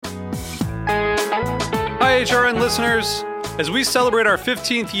HRN listeners. As we celebrate our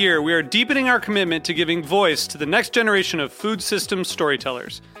 15th year, we are deepening our commitment to giving voice to the next generation of food systems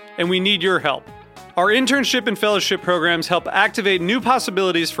storytellers, and we need your help. Our internship and fellowship programs help activate new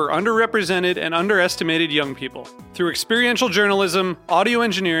possibilities for underrepresented and underestimated young people through experiential journalism, audio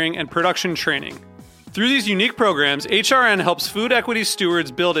engineering, and production training. Through these unique programs, HRN helps food equity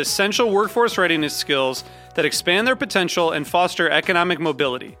stewards build essential workforce readiness skills that expand their potential and foster economic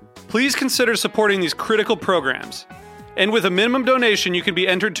mobility. Please consider supporting these critical programs. And with a minimum donation, you can be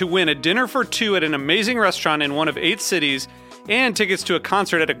entered to win a dinner for two at an amazing restaurant in one of 8 cities and tickets to a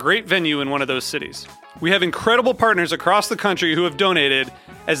concert at a great venue in one of those cities. We have incredible partners across the country who have donated,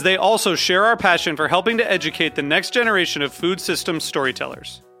 as they also share our passion for helping to educate the next generation of food systems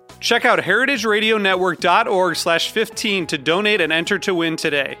storytellers. Check out heritageradionetwork.org/15 to donate and enter to win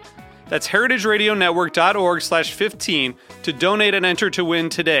today. That's heritageradionetwork.org/15 to donate and enter to win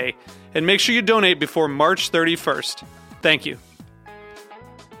today. And make sure you donate before March 31st. Thank you.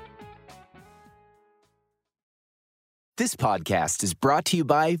 This podcast is brought to you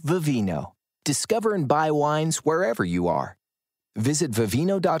by Vivino. Discover and buy wines wherever you are. Visit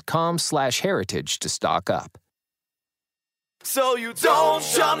vivino.com/heritage to stock up. So you don't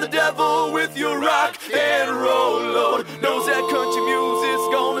shun the devil with your rock and roll load. Knows that country music's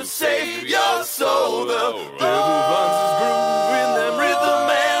gonna save your soul. The devil runs his groove in them rhythm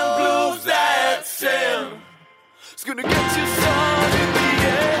and blues that sound. It's gonna get you sun in the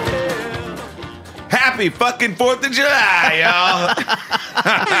air. Happy fucking 4th of July, y'all.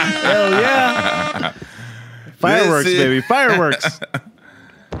 Hell yeah. Fireworks, baby. Fireworks.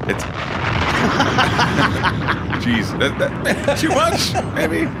 It's... Jeez, that too much,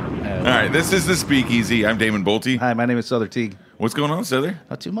 maybe. All right, this is the Speakeasy. I'm Damon Bolte. Hi, my name is Souther Teague. What's going on, Souther?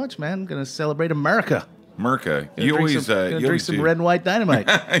 Not too much, man. Gonna celebrate America. America. Gonna You drink always drink some do. red and white dynamite.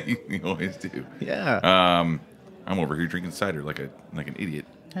 You always do. Yeah. I'm over here drinking cider like an idiot.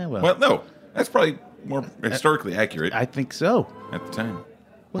 Yeah, Well, no, that's probably more historically accurate I think so. at the time.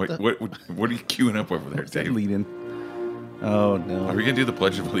 What What are you queuing up over there, What's that Dave? lead in? Oh, no. Are we gonna do the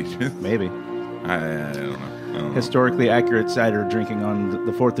Pledge of Allegiance? Maybe. I don't know. Historically accurate cider drinking on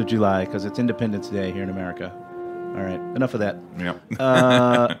the 4th of July because it's Independence Day here in America. All right, enough of that. Yeah.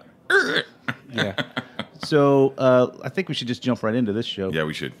 Yeah. So I think we should just jump right into this show. Yeah,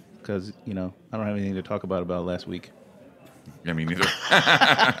 we should. Because, I don't have anything to talk about last week. Yeah, me neither.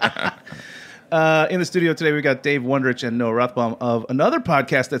 In the studio today, we got Dave Wondrich and Noah Rothbaum of another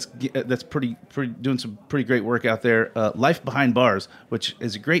podcast that's pretty doing some pretty great work out there, Life Behind Bars, which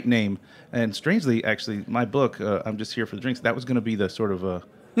is a great name. And strangely, actually, my book, I'm Just Here for the Drinks, that was going to be the sort of the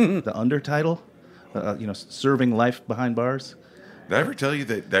undertitle, Serving Life Behind Bars. Did I ever tell you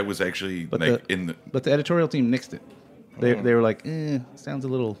that was actually But but the editorial team nixed it. They were like, sounds a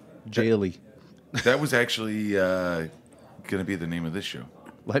little jaily. that was actually going to be the name of this show.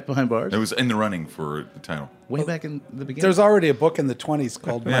 Life Behind Bars? It was in the running for the title. Way back in the beginning. There's already a book in the 20s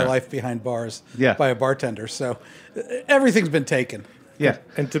called My Yeah. Life Behind Bars Yeah. by a bartender. So everything's been taken. Yeah.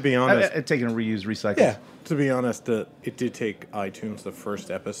 And to be honest, Taken and reused, recycled. Yeah. to be honest, it did take iTunes the first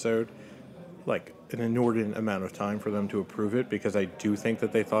episode, like an inordinate amount of time for them to approve it because I do think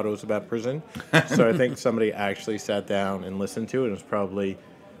that they thought it was about prison. So I think somebody actually sat down and listened to it and was probably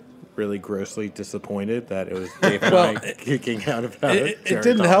really grossly disappointed that it was Dave and I geeking out about it. It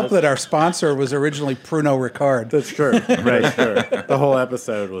didn't help that our sponsor was originally Pruno Ricard. That's true. Right, sure. The whole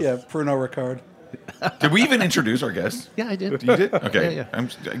episode was... Yeah, Pruno Ricard. Did we even introduce our guest? Yeah, I did. You did? Okay. Yeah.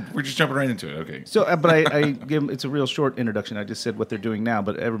 We're just jumping right into it. Okay. So, but I give them, it's a real short introduction. I just said what they're doing now,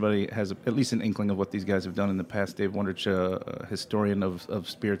 but everybody has at least an inkling of what these guys have done in the past. Dave Wondrich, historian of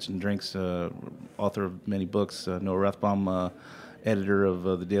spirits and drinks, author of many books. Noah Rothbaum, editor of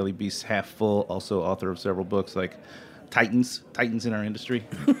the Daily Beast Half Full, also author of several books like Titans in our industry.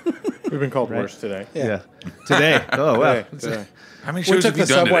 We've been called worse today. Yeah. Today. Oh, wow. Today. How many We shows took have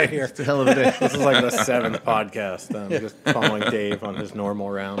the you done subway today? here. It's a hell of a day. This is like the 7th podcast. Just following Dave on his normal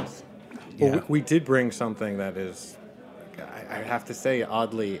rounds. Well, we did bring something that is, I have to say,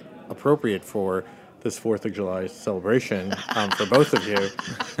 oddly appropriate for this 4th of July celebration for both of you.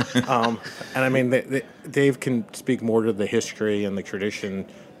 And I mean, Dave can speak more to the history and the tradition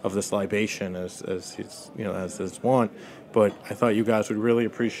of this libation as his want. But I thought you guys would really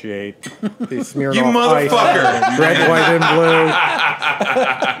appreciate the Smirnoff You Ice, motherfucker! red, white, and blue.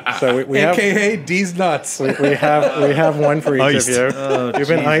 So we have AKA D's Nuts. we have one for each Iced. of you. Oh, You've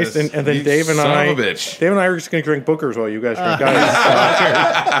been Jesus. iced, and then You Dave and son I. of a bitch. Dave and I are just going to drink Booker's while you guys drink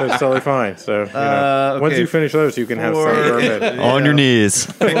ice. So it's totally fine. So once okay. you finish those, you can have some bourbon. On your knees.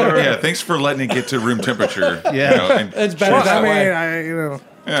 Yeah, thanks for letting it get to room temperature. Yeah. and It's better Well, that I way. mean,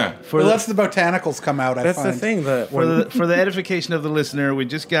 Yeah. Well, that's the botanicals come out, I That's find. the thing that For the edification of the listener, we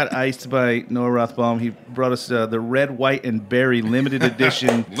just got iced by Noah Rothbaum. He brought us the red, white, and berry limited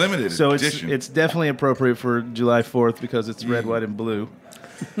edition. So it's definitely appropriate for July 4th because it's red, white, and blue.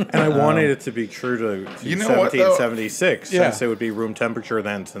 And I wanted it to be true to You know what, though? 1776, Yeah. since it would be room temperature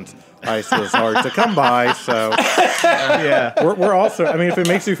then, since ice was hard to come by. So Yeah. we're also, I mean, if it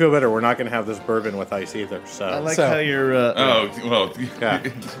makes you feel better, we're not going to have this bourbon with ice either. So I like So- how you're. well, Yeah.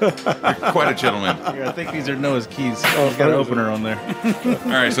 you're quite a gentleman. I think these are Noah's keys. He's got an opener on there.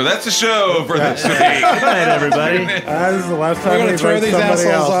 All right, so that's the show for this week. Good night, everybody. this is the last time We're going we to throw invite these somebody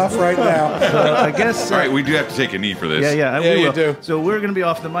assholes else. off right now. I guess. All right, we do have to take a knee for this. Yeah, Yeah, we you will. do. So we're going to be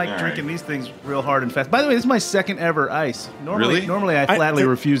off the mic All drinking right. these things real hard and fast. By the way, this is my second ever ice. Really? Normally I flatly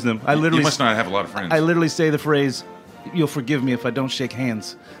refuse them. I You literally must not have a lot of friends. I literally say the phrase, "You'll forgive me if I don't shake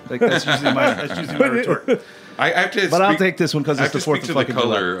hands." Like that's usually my retort. I have to. But I'll take this one because I it's have the to 4th speak of to the fucking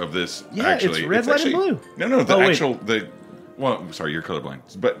color July. of this. Yeah, actually, it's red, white, and actually, blue. No, the Oh, wait. actual Well, sorry, you're colorblind,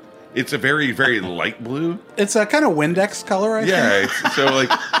 but it's a very, very light blue. It's a kind of Windex color, I think. Yeah, so like,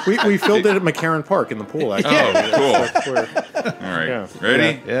 We filmed it at McCarran Park in the pool, actually. oh, That's where- cool. All right, Yeah.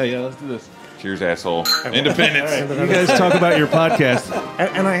 ready? Yeah, let's do this. Cheers, asshole. Independence. You guys talk about your podcast.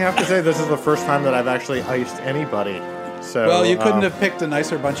 and I have to say, this is the first time that I've actually iced anybody. So, Well, you couldn't have picked a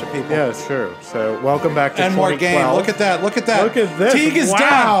nicer bunch of people. Yeah, it's true. So, welcome back to And more 2012. game. Look at that. Look at that. Look at this. Teague is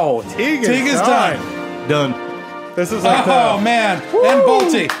wow. done. Teague Teague is done. done. Done. This is like Oh, the... man. And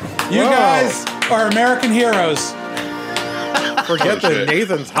Bolte. You Whoa. guys are American heroes. Forget the shit.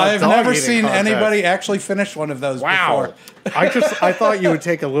 Nathan's hot I've dog never eating seen contest. anybody actually finish one of those Wow. before. I thought you would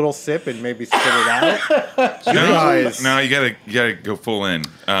take a little sip and maybe spit it out. You guys. No, you gotta go full in.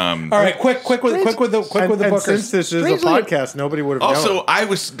 All right, quick with the And bookers. since this is a Strangely- podcast, nobody would have Also, known. I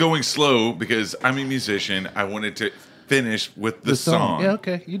was going slow because I'm a musician. I wanted to finish with the song. Yeah,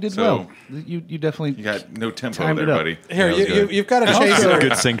 okay. You did So, well. You definitely. You got no tempo Timed there, it up. buddy. Here, That was good. you've got a Also chaser. a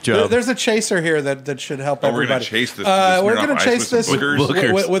good sync job. There's a chaser here that should help Oh, we're everybody. gonna chase this. We're going going to chase this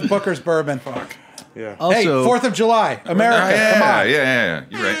Bookers. with Booker's bourbon. Fuck. Yeah. Hey, Also, 4th of July, America. yeah, Come on. yeah.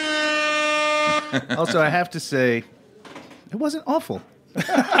 You're right. also, I have to say, it wasn't awful.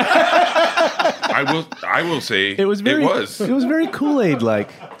 I will say It was very. It was. It was very Kool-Aid like.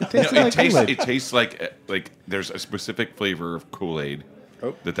 It tasted like Kool-Aid. It tastes like there's a specific flavor of Kool-Aid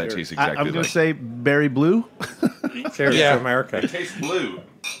that tastes exactly I'm going like. to say berry blue. Cheers Yeah. to America. It tastes blue.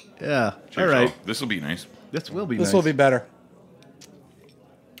 Yeah. Cheers, All right. y'all. This will be nice. This will be. This nice. will be better.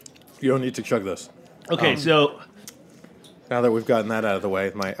 You don't need to chug this. Okay, so Now that we've gotten that out of the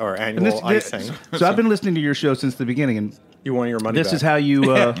way, our and annual this, icing. so I've been listening to your show since the beginning, and You want your money this back. is how you.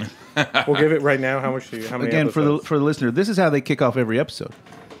 We'll give it right now. How much? How many Again, episodes? for the listener, this is how they kick off every episode.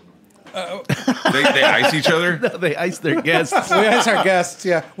 They ice each other. They ice their guests. We ice our guests.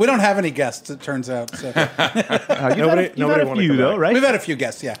 Yeah, we don't have any guests. It turns out. So. Nobody You've had a wanna few come though, back. right? We've had a few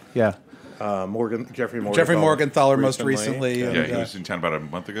guests. Yeah, Yeah. Jeffrey Morgenthaler most recently. Yeah. and, Yeah, he was in town about a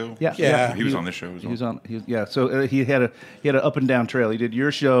month ago. Yeah. Yeah. He was on this show as He well. was on. So he had an up and down trail. He did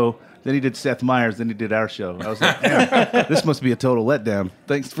your show, then he did Seth Meyers, then he did our show. I was like, damn, this must be a total letdown.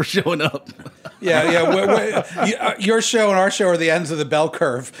 Thanks for showing up. yeah. Your show and our show are the ends of the bell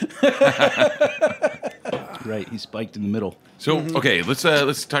curve. Right, he spiked in the middle. So okay, let's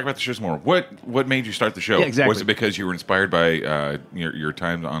talk about the show some more. What made you start the show? Yeah, exactly. Was it because you were inspired by your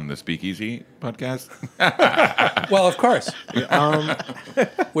time on the Speakeasy podcast? Well, of course.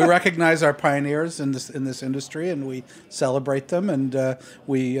 We recognize our pioneers in this industry, and we celebrate them, and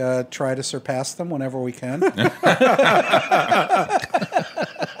we try to surpass them whenever we can. I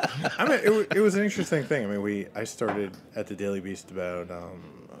mean, it was an interesting thing. I mean, I started at the Daily Beast about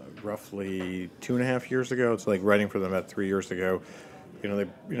roughly 2.5 years ago. It's like writing for them about 3 years ago.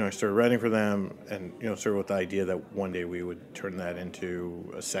 I started writing for them, and sort of with the idea that one day we would turn that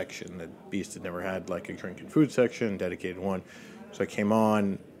into a section that Beast had never had, like a drink and food section, dedicated one. So I came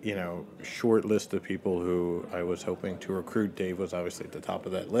on, a short list of people who I was hoping to recruit. Dave was obviously at the top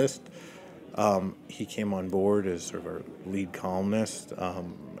of that list. He came on board as sort of our lead columnist.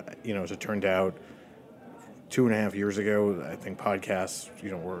 As it turned out, 2.5 years ago, I think podcasts,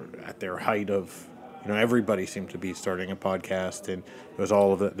 were at their height of, everybody seemed to be starting a podcast, and it was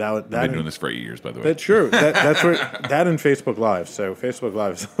all of it. I've been doing this for 8 years, by the way. That's true. That's what that and Facebook Live. So Facebook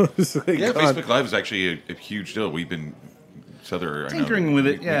Live is like Facebook Live is actually a huge deal. We've been Souther Tinkering with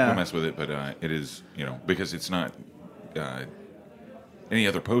it, yeah. We mess with it, but it is because it's not any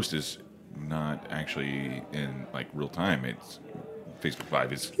other post is not actually in like real time. It's Facebook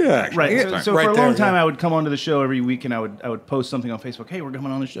Live is Yeah, Right. actual time. So Right for a there, long time, yeah. I would come onto the show every week, and I would post something on Facebook. Hey, we're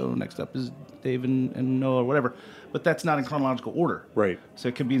coming on the show. Next up is Dave and Noah, or whatever. But that's not in chronological order. Right. So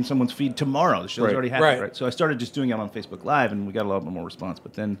it could be in someone's feed tomorrow. The show's Right. already happened. Right. So I started just doing it on Facebook Live, and we got a lot more response.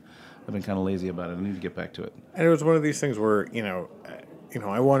 But then I've been kind of lazy about it. I need to get back to it. And it was one of these things where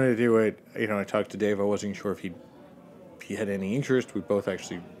I wanted to do it. I talked to Dave. I wasn't sure if he had any interest. We both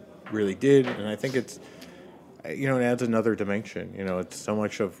actually really did, and I think it's it adds another dimension. It's so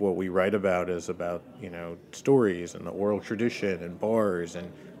much of what we write about is about stories and the oral tradition and bars and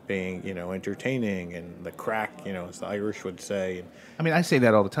being entertaining and the crack, as the Irish would say. I mean, I say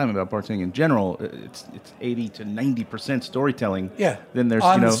that all the time about bartending in general. It's 80 to 90% storytelling. Yeah. Then there's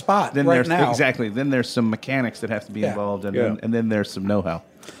On the spot, Then right there's now. Exactly. Then there's some mechanics that have to be Yeah. involved, and Yeah. then there's some know-how.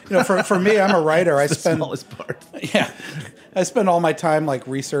 For me, I'm a writer. I The spend smallest part. Yeah. I spend all my time like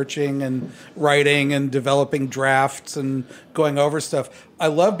researching and writing and developing drafts and going over stuff. I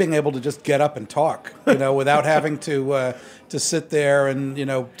love being able to just get up and talk, without having to sit there and,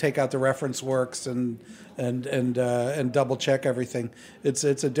 take out the reference works and double check everything. It's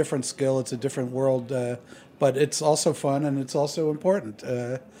a different skill. It's a different world, but it's also fun and it's also important.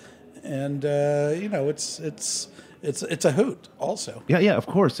 It's a hoot also. Yeah, of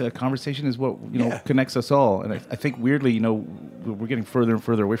course. Conversation is what Yeah. connects us all, and I think weirdly, we're getting further and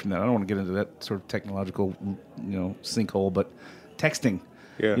further away from that. I don't want to get into that sort of technological, sinkhole, but texting.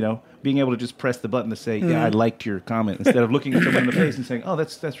 Yeah. Being able to just press the button to say, "Yeah, I liked your comment," instead of looking at someone in the face and saying, "Oh,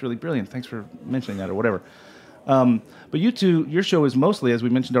 that's really brilliant. Thanks for mentioning that," or whatever. But you two, your show is mostly, as we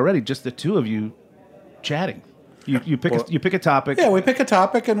mentioned already, just the two of you chatting. You pick a topic. Yeah, we pick a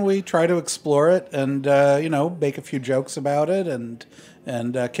topic and we try to explore it and make a few jokes about it and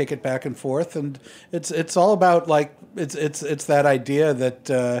kick it back and forth, and it's all about like it's that idea that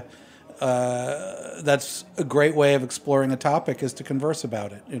that's a great way of exploring a topic is to converse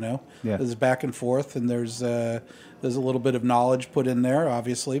about it. Yeah. There's back and forth, and there's a little bit of knowledge put in there,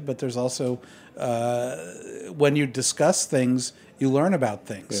 obviously, but there's also when you discuss things, you learn about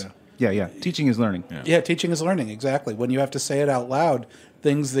things. Yeah. Teaching is learning. Yeah, teaching is learning, exactly. When you have to say it out loud,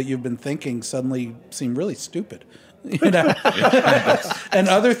 things that you've been thinking suddenly seem really stupid. And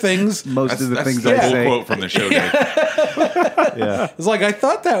other things... Most of the things the I whole say. quote from the show. Dave. Yeah. It's like, I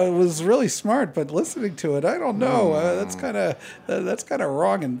thought that was really smart, but listening to it, I don't know. That's kind of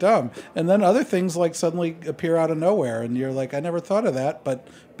wrong and dumb. And then other things like suddenly appear out of nowhere, and you're like, I never thought of that, but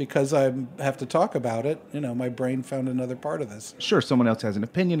because I have to talk about it, my brain found another part of this. Sure, someone else has an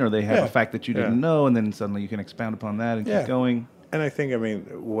opinion, or they have Yeah. a fact that you didn't know, and then suddenly you can expound upon that and Yeah. keep going. And I think,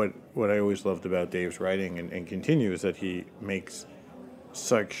 what I always loved about Dave's writing and continue is that he makes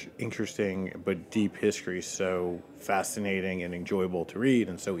such interesting but deep history so fascinating and enjoyable to read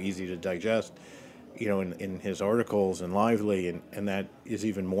and so easy to digest, in his articles and lively, and that is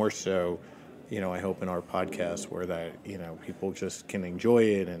even more so, I hope in our podcast where that, people just can enjoy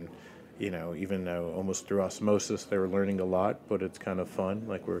it and, even though almost through osmosis they're learning a lot, but it's kind of fun,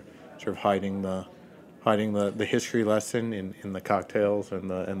 like we're sort of hiding the history lesson in the cocktails and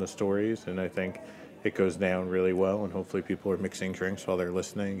the stories, and I think it goes down really well, and hopefully people are mixing drinks while they're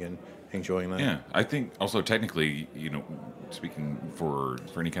listening and enjoying that. Yeah, I think also technically, speaking for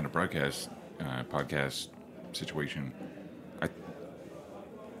any kind of podcast situation,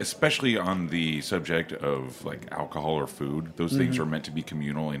 especially on the subject of like alcohol or food, those things are meant to be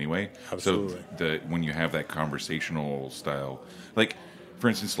communal anyway. Absolutely. So when you have that conversational style, like for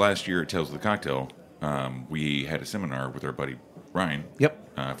instance, last year at Tales of the Cocktail, we had a seminar with our buddy Ryan.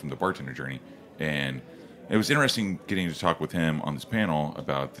 Yep. From the Bartender Journey, and it was interesting getting to talk with him on this panel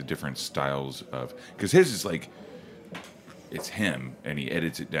about the different styles of, because his is like, it's him and he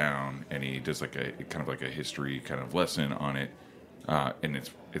edits it down and he does like a kind of like a history kind of lesson on it, and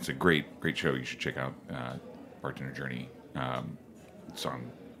it's a great show. You should check out Bartender Journey. It's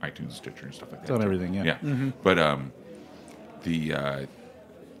on iTunes, Stitcher, and stuff like that. It's on everything, yeah. But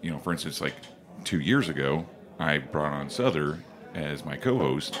for instance, like 2 years ago, I brought on Souther as my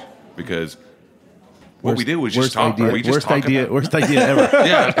co-host because what we did was just talk. Idea, We just talk about, worst idea ever.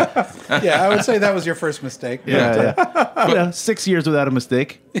 yeah. Yeah, I would say that was your first mistake. Yeah. 6 years without a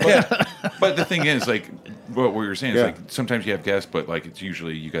mistake. But the thing is, like, what we were saying is, Yeah. like, sometimes you have guests, but like it's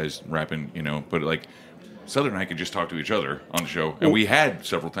usually you guys rapping, but like Souther and I could just talk to each other on the show, and we had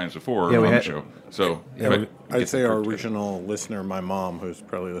several times before on the show. So I'd say our original listener, my mom, who's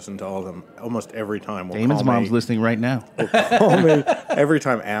probably listened to all of them almost every time, will Damon's call mom's me, listening right now. call me every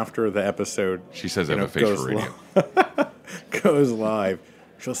time after the episode. she says I have a face for radio. Goes live.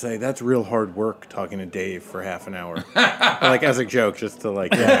 she'll say, "That's real hard work talking to Dave for half an hour," like as a joke, just to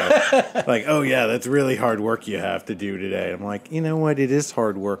like, like, "Oh yeah, that's really hard work you have to do today." I'm like, you know what? It is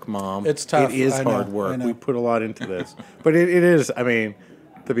hard work, Mom. It's tough. It is I know, hard I work. know. We put a lot into this, but it is. I mean,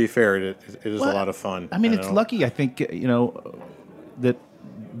 to be fair, it is a lot of fun. I mean, it's lucky. I think that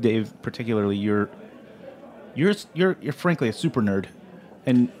Dave, particularly, you're frankly a super nerd,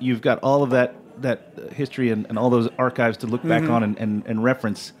 and you've got all of that history and all those archives to look back on and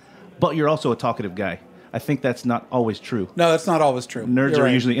reference, but you're also a talkative guy. I think that's not always true. No, that's not always true. Nerds You're are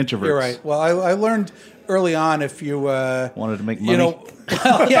right. usually introverts. You're right. Well, I learned early on if you Wanted to make money.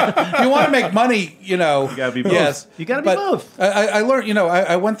 if you want to make money, you gotta be both. Yes, You gotta be But both. I learned.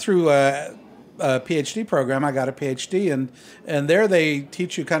 I went through a PhD program. I got a PhD, and there they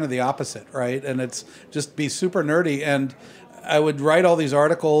teach you kind of the opposite, right? And it's just be super nerdy. And I would write all these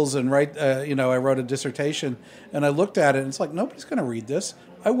articles and write. I wrote a dissertation, and I looked at it, and it's like nobody's going to read this.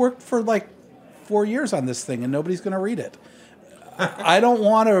 I worked for like 4 years on this thing, and nobody's going to read it. I don't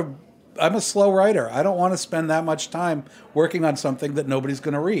want to. I'm a slow writer. I don't want to spend that much time working on something that nobody's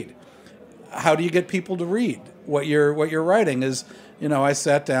going to read. How do you get people to read what you're writing? Is I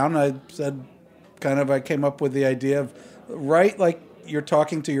sat down. I said, I came up with the idea of write like you're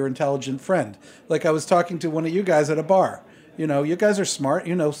talking to your intelligent friend, like I was talking to one of you guys at a bar. You guys are smart.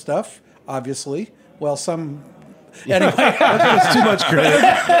 You know stuff, obviously. Well, some. Anyway, That's too much credit.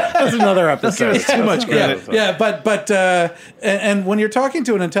 That's another episode. That's too much credit. Yeah, but and when you're talking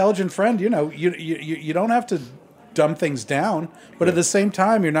to an intelligent friend, you don't have to dumb things down, but at the same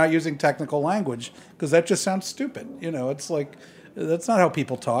time, you're not using technical language because that just sounds stupid. It's like that's not how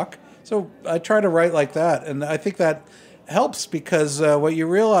people talk. So I try to write like that, and I think that helps because what you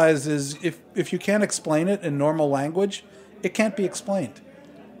realize is if you can't explain it in normal language, it can't be explained.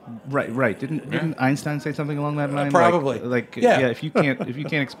 Right. Didn't Einstein say something along that line? Probably. If you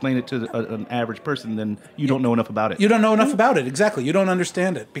can't explain it to an average person, then you don't know enough about it. You don't know enough about it. Exactly. You don't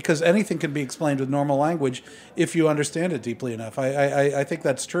understand it because anything can be explained with normal language if you understand it deeply enough. I think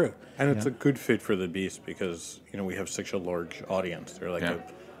that's true. And it's a good fit for the Beast because we have such a large audience. They're like 1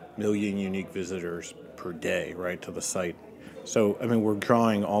 million unique visitors per day, right, to the site. So we're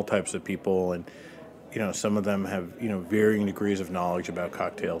drawing all types of people, and some of them have varying degrees of knowledge about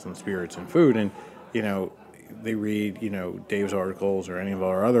cocktails and spirits and food, and they read Dave's articles or any of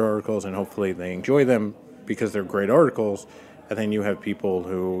our other articles, and hopefully they enjoy them because they're great articles. And then you have people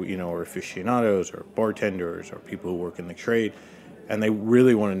who are aficionados or bartenders or people who work in the trade, and they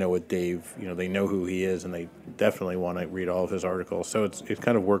really want to know what Dave, they know who he is, and they definitely want to read all of his articles. So it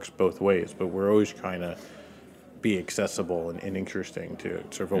kind of works both ways, but we're always trying to be accessible and interesting to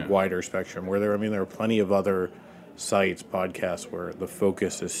sort of a wider spectrum. Where there are plenty of other sites, podcasts, where the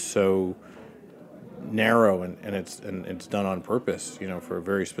focus is so narrow and it's done on purpose, for a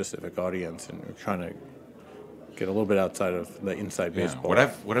very specific audience, and we're trying to get a little bit outside of the inside baseball. What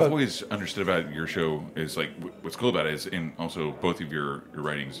I've always understood about your show is like what's cool about it is, and also both of your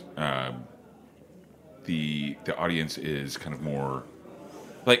writings, the audience is kind of more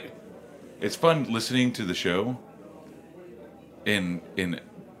like it's fun listening to the show in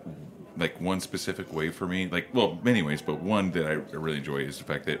like one specific way for me. Like, well, many ways, but one that I really enjoy is the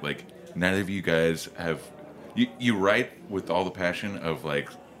fact that like none of you guys have you write with all the passion of like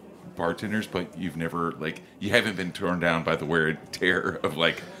bartenders, but you haven't been torn down by the wear and tear of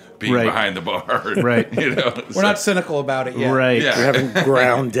like being behind the bar. Right. We're not cynical about it yet. Right. Yeah. We haven't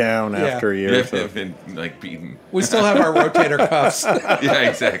ground down after a year. You haven't been like beaten. We still have our rotator cuffs. Yeah,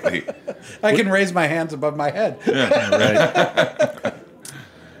 exactly. I can raise my hands above my head.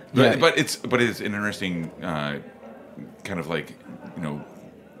 Right. But it's an interesting kind of like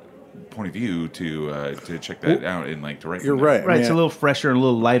point of view to check that out and like to write. You're from that. right. It's a little fresher and a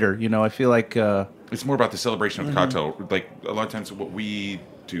little lighter. I feel like It's more about the celebration of the cocktail. Like a lot of times, what we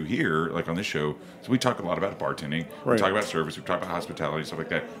do here, like on this show, so we talk a lot about bartending. We talk about service. We talk about hospitality, stuff like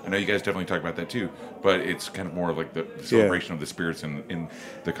that. I know you guys definitely talk about that too, but it's kind of more of like the celebration of the spirits in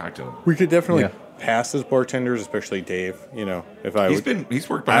the cocktail. We could definitely pass as bartenders, especially Dave. If I He's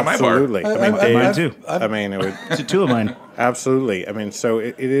worked behind my bar. absolutely. Dave, mine too. It would It's two of mine. absolutely. So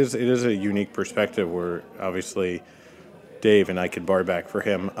it is a unique perspective where obviously Dave and I could bar back for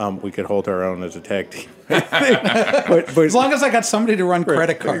him. We could hold our own as a tag team. but As long as I got somebody to run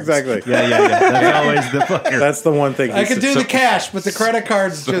credit cards. exactly. Yeah. That's always the fucker. That's the one thing. I could do the cash, but the credit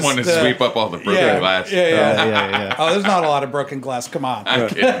cards The just... one to sweep up all the broken glass. Yeah. Oh, there's not a lot of broken glass. Come on. I'm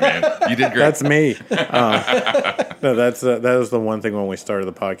kidding, man. You did great. That's me. No, that was the one thing when we started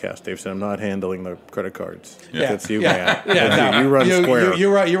the podcast. Dave said, "I'm not handling the credit cards. That's you, man. That's you. You run Square.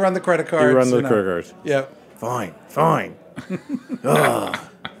 You run the credit cards. You run the credit cards. Yeah. Fine.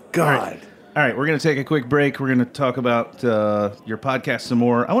 God. All right, we're going to take a quick break. We're going to talk about your podcast some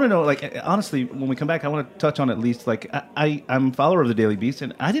more. I want to know, like, honestly, when we come back, I want to touch on at least, like, I'm a follower of the Daily Beast,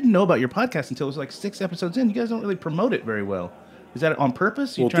 and I didn't know about your podcast until it was like 6 episodes in. You guys don't really promote it very well. Is that on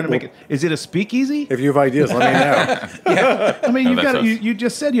purpose? You trying to make it? Is it a speakeasy? If you have ideas, let me know. I mean, you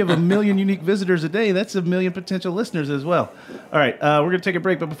just said you have 1 million unique visitors a day. That's 1 million potential listeners as well. All right, we're going to take a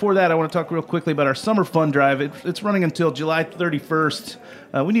break. But before that, I want to talk real quickly about our summer fund drive. It's running until July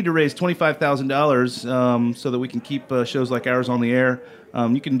 31st. We need to raise $25,000 so that we can keep shows like ours on the air.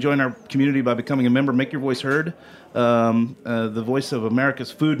 You can join our community by becoming a member. Make your voice heard. The voice of America's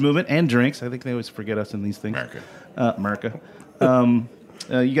food movement and drinks. I think they always forget us in these things. America.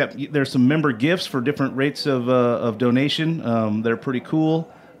 There's some member gifts for different rates of donation. They're pretty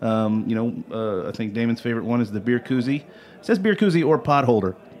cool. I think Damon's favorite one is the beer koozie. It says beer koozie or pot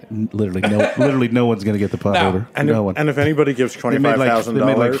holder. Literally no one's going to get the pot holder. No one. And if anybody gives $25,000, they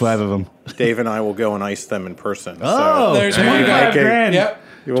made like 5 of them. Dave and I will go and ice them in person. Oh, so there's $25,000. Yep.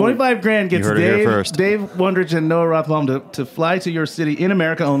 25,000 gets Dave Wondrich and Noah Rothbaum to fly to your city in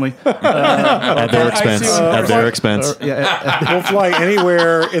America only. At their expense. At their expense. We'll fly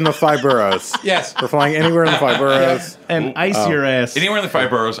anywhere in the 5 boroughs. Yes. We're flying anywhere in the 5 boroughs. And ice your ass. Anywhere in the 5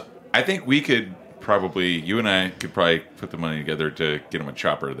 boroughs. I think we could you and I could probably put the money together to get them a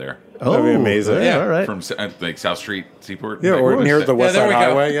chopper there. Oh, that'd be amazing. Yeah, all right. From like South Street Seaport. Yeah, or near the West Side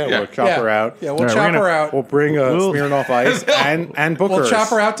Highway. Yeah, we'll chop her out. Yeah, we'll chop her out. We'll bring Smirnoff Ice and Booker's. We'll chop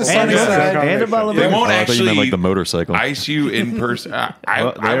her out to Sunnyside. And a bottle of They beer. won't I thought you actually meant like the motorcycle. ice you in person. I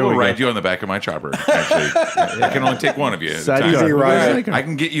there will we ride go. you on the back of my chopper, actually. I can only take one of you at a Side time. Easy ride. I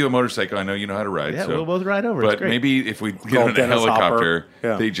can get you a motorcycle. I know you know how to ride. Yeah, so. we'll both ride over. It's But great. maybe if we get Call on a Dennis helicopter, Hopper.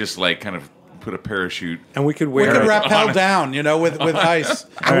 Yeah. they just like kind of put a parachute. And we could We wear could rappel down, with ice.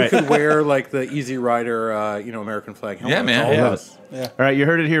 and we could wear like the Easy Rider, American flag helmet. Yeah, man. All Yeah. of us. Yeah. All right, you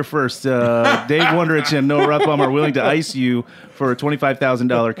heard it here first. Dave Wondrich and Noah Rothbaum are willing to ice you for a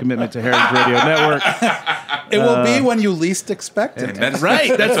 $25,000 commitment to Heritage Radio Network. It will be when you least expect it. And that's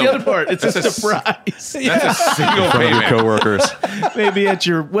Right, that's the other part. It's a surprise. That's a single From your payment. coworkers. Maybe at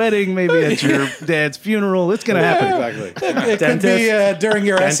your wedding, maybe at your dad's funeral. It's going to happen. Exactly. It could be during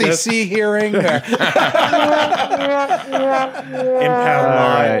your Dentist. SEC hearing. Impound All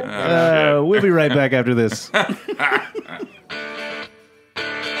line. right. We'll be right back after this.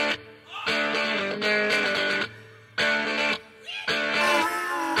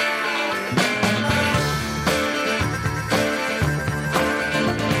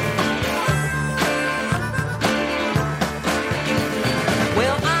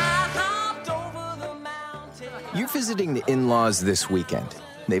 You're visiting the in-laws this weekend.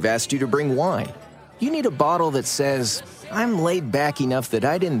 They've asked you to bring wine. You need a bottle that says, I'm laid back enough that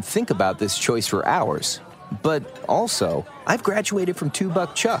I didn't think about this choice for hours. But also, I've graduated from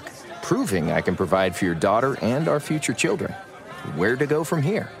 $2 Chuck, proving I can provide for your daughter and our future children. Where to go from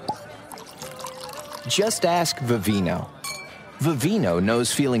here? Just ask Vivino. Vivino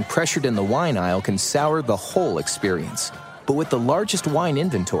knows feeling pressured in the wine aisle can sour the whole experience. But with the largest wine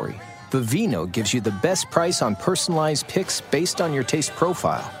inventory, Vivino gives you the best price on personalized picks based on your taste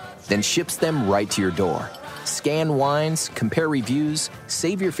profile, then ships them right to your door. Scan wines, compare reviews,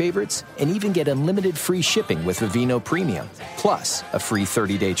 save your favorites, and even get unlimited free shipping with Vivino Premium, plus a free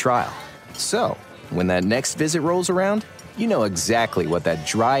 30-day trial. So, when that next visit rolls around, you know exactly what that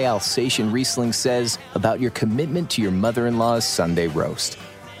dry Alsatian Riesling says about your commitment to your mother-in-law's Sunday roast.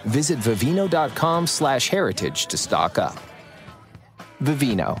 Visit Vivino.com/heritage to stock up.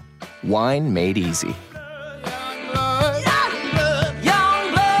 Vivino. Wine made easy.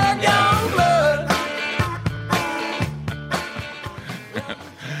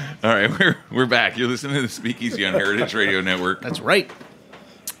 All right, we're back. You're listening to the Speakeasy on Heritage Radio Network. That's right.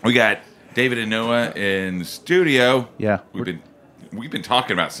 We got David and Noah in the studio. Yeah. We've been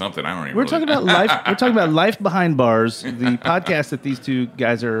talking about something. I don't even. We're talking about life. We're talking about Life Behind Bars, the podcast that these two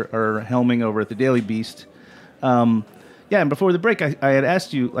guys are helming over at the Daily Beast. And before the break, I had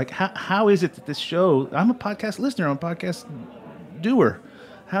asked you, like, how is it that this show? I'm a podcast listener. I'm a podcast doer.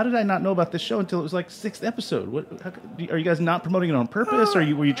 How did I not know about this show until it was like 6th episode? Are you guys not promoting it on purpose? Were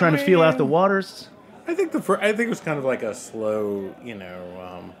you trying to feel out the waters? I think it was kind of like a slow,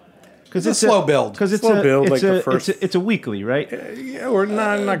 Because It's a slow build. Because it's Slow build, like the first- it's a weekly, right? yeah, or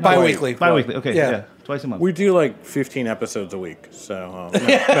not Bi-weekly. Bi-weekly. Okay, Yeah. yeah, twice a month. We do like 15 episodes a week, so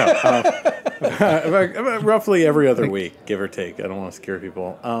roughly every other week, give or take. I don't want to scare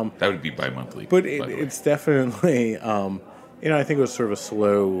people. That would be bi-monthly. But by the way. it's definitely, I think it was sort of a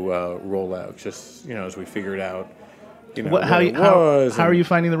slow rollout, just, as we figured out you know, How what it was. are and- you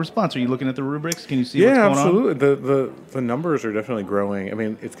finding the response? Are you looking at the rubrics? Can you see what's Yeah, going on? absolutely. The numbers are definitely growing. I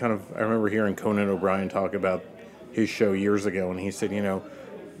mean, it's kind of. I remember hearing Conan O'Brien talk about his show years ago, and he said,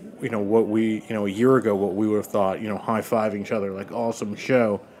 what we, a year ago, what we would have thought, high fiving each other, like awesome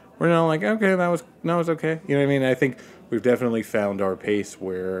show. We're now like, okay, that was okay. You know what I mean? I think we've definitely found our pace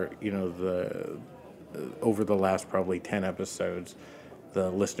where, over the last probably 10 episodes, the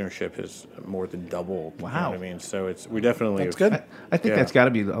listenership has more than doubled. Wow. You know what I mean? So we definitely That's good. I think Yeah. that's got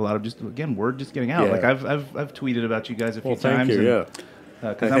to be a lot of word just getting out. Yeah. Like I've tweeted about you guys a few Well, thank times. you. and, Yeah.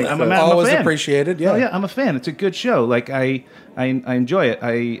 Because I think I'm a Always fan. appreciated. Yeah. Oh yeah, I'm a fan. It's a good show. Like I enjoy it.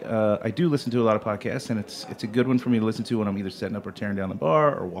 I do listen to a lot of podcasts, and it's a good one for me to listen to when I'm either setting up or tearing down the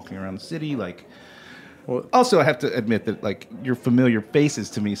bar or walking around the city. Like, also I have to admit that like you're familiar faces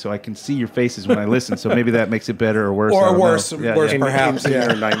to me, so I can see your faces when I listen. So maybe that makes it better or worse. I Or don't know. worse, Yeah, worse yeah. perhaps. in Yeah.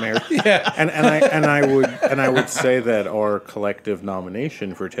 your nightmare. Yeah. And I would say that our collective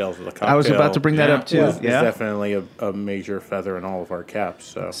nomination for Tales of the Cocktail. I was about to bring that up too. is Yeah. definitely a major feather in all of our caps.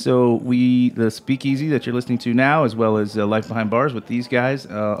 So So the Speakeasy that you're listening to now, as well as Life Behind Bars with these guys,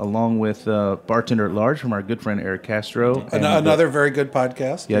 along with Bartender at Large from our good friend Eric Castro. and, Another very good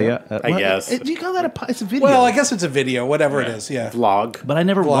podcast. Yeah. I guess. Do you call that it's a video? Well, I guess it's a video, whatever it is. Yeah. vlog. But I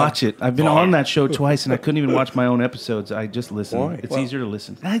never Vlog. watch it. I've been on that show twice, and I couldn't even watch my own episodes. I just listen. Why? It's easier to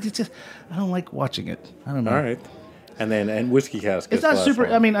listen. I don't like watching it. I don't know. All right. And Whiskey Cask. It's gets not the last super.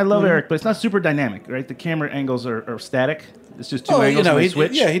 one. I mean, I love Eric, but it's not super dynamic, right? The camera angles are static. It's just two Oh, angles and they he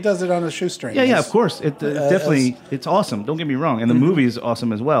switch. yeah, he does it on a shoestring. Yeah, He's- of course. It definitely it's awesome. Don't get me wrong, and the movie is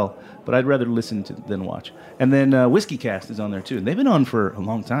awesome as well. But I'd rather listen to than watch. And then Whiskey Cast is on there too. And they've been on for a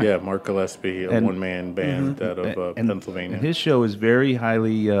long time. Yeah, Mark Gillespie, a And- one-man band out of Pennsylvania. And his show is very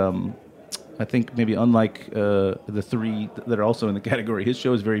highly. I think maybe unlike the three that are also in the category, his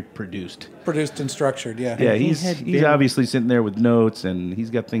show is very produced. Produced and structured. Yeah. Yeah, he he's had been- obviously sitting there with notes and he's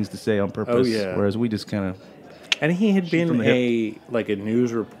got things to say on purpose. Oh, yeah. Whereas we just kind of. And he had from been the a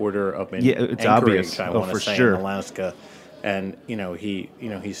news reporter up in Yeah, it's Anchorage, obvious. I Oh, want for to say, sure. in Alaska. And he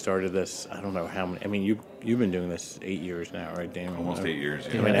started this. I don't know how many. I mean, you've been doing this 8 years now, right, Damon? Almost 8 years.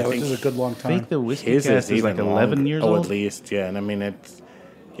 I mean, I Which think is a good long I time. think the Whiskey his Cast is like even 11 longer. years Oh, old. at least, yeah. And I mean, it's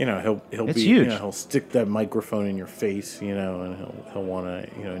he'll It's be huge. he'll stick that microphone in your face, and he'll want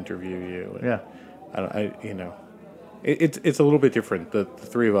to interview you. And Yeah. It's a little bit different. The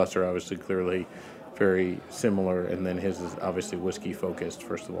three of us are obviously clearly very similar, and then his is obviously whiskey focused.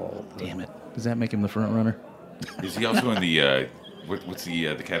 First of all, Damn it. Does that make him the front runner? Is he also in the what's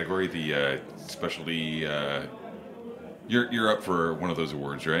the category? The specialty. You're up for one of those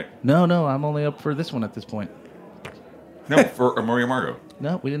awards, right? No, I'm only up for this one at this point. No, for Mario Margo.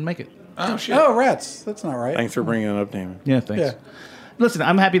 No, we didn't make it. Oh shit! Oh, rats. That's not right. thanks for bringing it up, Damon. Yeah, thanks. Yeah. Listen,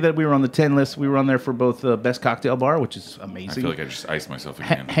 I'm happy that we were on the 10 list. We were on there for both Best Cocktail Bar, which is amazing. I feel like I just iced myself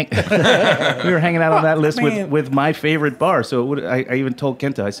again. We were hanging out on that list man. with my favorite bar. So I even told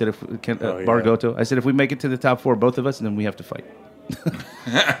Kenta, I said, Bar Goto, I said, if we make it to the top four, both of us, then we have to fight.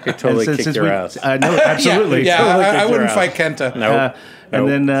 It totally And kicked your ass. I know, absolutely. Yeah, Totally I kicked wouldn't your fight ass. Kenta. No.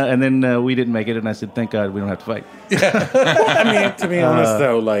 And then we didn't make it, and I said, thank God we don't have to fight. I mean, to be honest,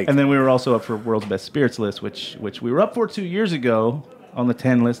 though, like, And then we were also up for World's Best Spirits list, which we were up for 2 years ago on the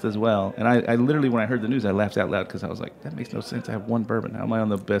 10 list as well. And I literally, when I heard the news, I laughed out loud because I was like, that makes no sense. I have one bourbon. How am I on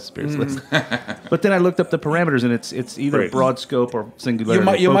the Best Spirits list? But then I looked up the parameters, and it's either Right. broad scope or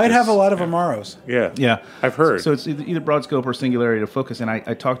singularity. You might focus. have a lot of Amaros. yeah, Yeah, I've heard. So it's either broad scope or singularity to focus. And I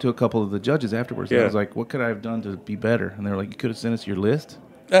talked to a couple of the judges afterwards. And I Yeah. was like, "What could I have done to be better?" And they were like, "You could have sent us your list."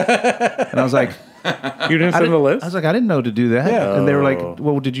 And I was like, You didn't send the list? I was like, "I didn't know to do that." Yeah. And they were Oh. like,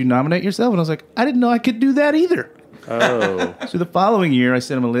 "Well, did you nominate yourself?" And I was like, "I didn't know I could do that either." Oh, So the following year, I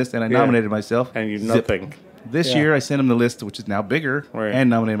sent them a list and I nominated myself. and you Zip. nothing. This Yeah. year, I sent them the list, which is now bigger, Right. and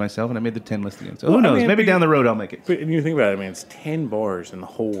nominated myself, and I made the 10 list again. So Well, who I knows? mean, Maybe but- down the road I'll make it. But you think about it, I mean, it's 10 bars in the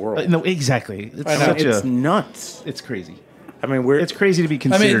whole world. No, exactly. It's I know. such It's a. nuts. It's crazy. I mean, we're It's crazy to be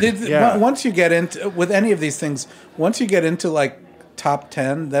I mean, considered. Yeah. once you get into with any of these things, once you get into like top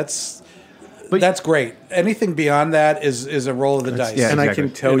 10, that's great. Anything beyond that is a roll of the dice. yeah. and exactly. I can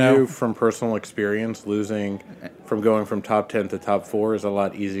tell You know? you from personal experience, going from top 10 to top 4 is a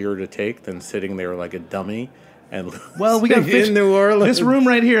lot easier to take than sitting there like a dummy and Well, we got losing in New Orleans. This room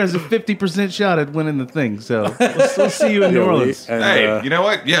right here has a 50% shot at winning the thing. So we'll see you in New Yeah, Orleans. and, Hey, you know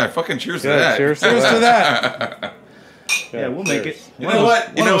what? Yeah, fucking cheers to yeah, that. cheers to Cheers to that. that. Yeah, we'll make it. You know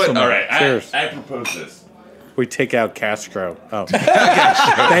what? You know what? All right, Cheers. I propose this. We take out Castro. Oh, they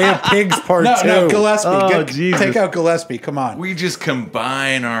have Pigs Part 2. No, Gillespie. Oh, Jesus. Take out Gillespie. Come on. We just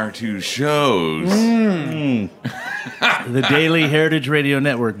combine our two shows. The Daily Heritage Radio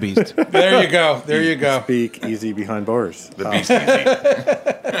Network beast. There you go. There you go. Speak easy behind bars. The beast easy.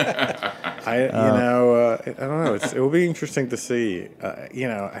 I don't know. It will be interesting to see.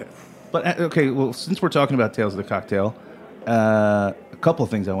 But okay, well, since we're talking about Tales of the Cocktail, a couple of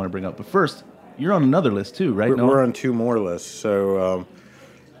things I want to bring up. But first, you're on another list too, right? We're on two more lists. So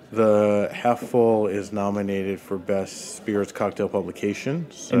the Half Full is nominated for Best Spirits Cocktail Publication.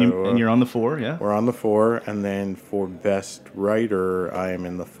 So, and you're on the 4, yeah? We're on the 4, and then for Best Writer, I am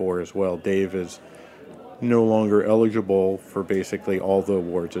in the 4 as well. Dave is no longer eligible for basically all the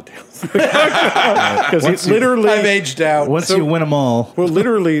awards at Tales of the Cocktail. Because he's literally... I've aged out. Once you win them all. Well,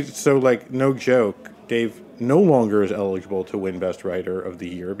 literally, so like, no joke, Dave no longer is eligible to win Best Writer of the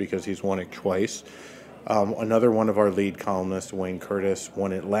Year because he's won it twice. Another one of our lead columnists, Wayne Curtis,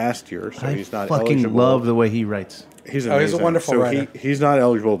 won it last year, so he's not eligible. I fucking love the way he writes. He's amazing. He's a wonderful writer. He's not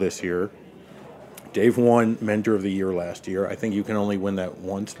eligible this year. Dave won Mentor of the Year last year. I think you can only win that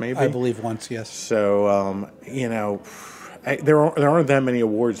once, maybe. I believe once, yes. So, there aren't that many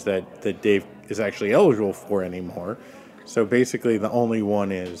awards that Dave is actually eligible for anymore. So basically, the only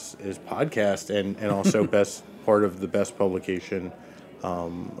one is podcast and also best part of the best publication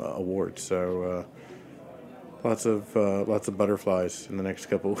award. So lots of butterflies in the next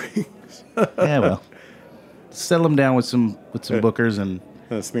couple of weeks. Yeah, well, settle them down with some bookers and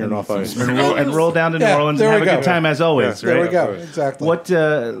smearing off ice and roll down to New Orleans and have a good time as always. There right? we go. Exactly. What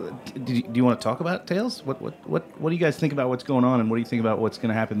do you want to talk about, Tales? What do you guys think about what's going on, and what do you think about what's going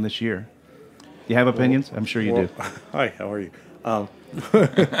to happen this year? Do you have opinions? I'm sure you do. Hi, how are you?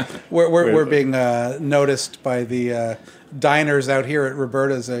 We're being noticed by the diners out here at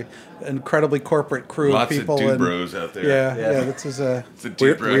Roberta's, an incredibly corporate crew Lots of people. of dude bros out there. Yeah. This is It's a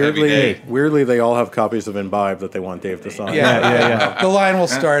dude bro heavy day. Weirdly, they all have copies of Imbibe that they want Dave to sign. Yeah. The line will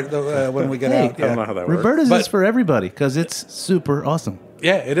start when we get out. I don't know how that works. Roberta's is for everybody because it's super awesome.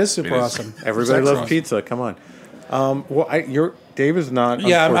 Yeah, it is super It is. awesome. Everybody loves pizza. Come on. Dave is not.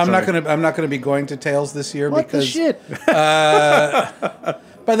 Yeah, I'm not gonna be going to Tales this year What because the shit?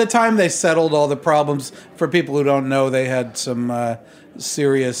 by the time they settled all the problems, for people who don't know, they had some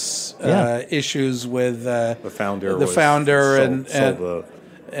serious issues with the founder.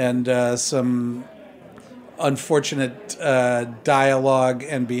 And some unfortunate dialogue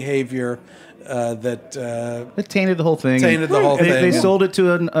and behavior that It tainted the whole thing. They sold it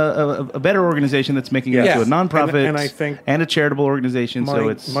to a better organization that's making it into a nonprofit and I think and a charitable organization.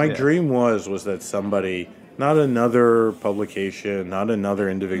 My dream was that somebody, not another publication, not another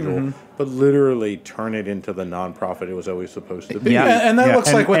individual, but literally turn it into the nonprofit it was always supposed to be. And that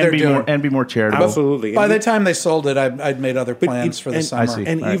looks like what they're doing. And be more charitable. Absolutely. By the time they sold it, I'd made other plans for the summer. I see.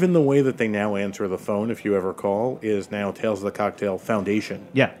 And Right. even the way that they now answer the phone, if you ever call, is now Tales of the Cocktail Foundation.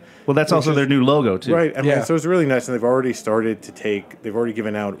 Yeah. Well, that's also their new logo, too. Right. I mean, so it's really nice. And they've already they've already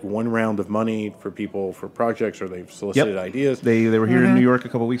given out one round of money for people for projects, or they've solicited ideas. They were here in New York a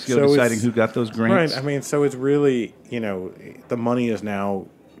couple weeks ago deciding who got those grants. Right. I mean, so it's really, the money is now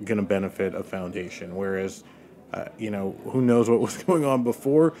going to benefit a foundation, whereas, who knows what was going on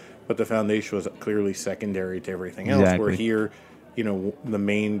before, but the foundation was clearly secondary to everything else. Exactly. Where here, the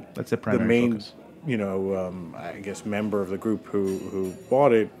main... That's the primary focus. I guess member of the group who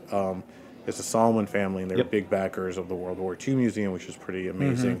bought it is the Solomon family, and they're big backers of the World War II Museum, which is a pretty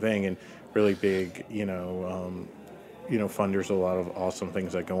amazing thing, and really big, funders a lot of awesome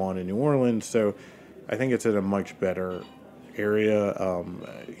things that go on in New Orleans. So I think it's in a much better area,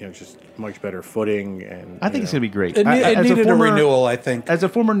 just much better footing. And I think it's going to be great. It needed a renewal, I think. As a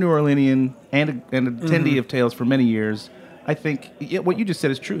former New Orleanian and an attendee of Tales for many years, I think what you just said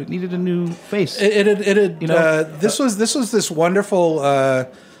is true. It needed a new face. This was this wonderful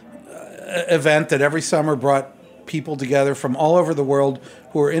event that every summer brought people together from all over the world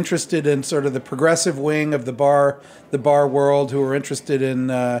who are interested in sort of the progressive wing of the bar world, who are interested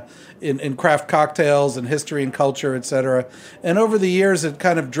in craft cocktails and history and culture, etc. And over the years, it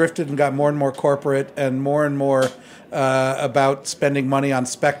kind of drifted and got more and more corporate and more about spending money on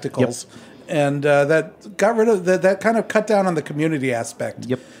spectacles. Yep. And that got rid of that kind of cut down on the community aspect.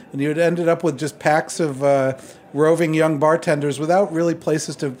 Yep. And you ended up with just packs of roving young bartenders without really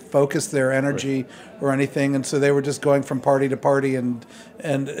places to focus their energy or anything. And so they were just going from party to party, and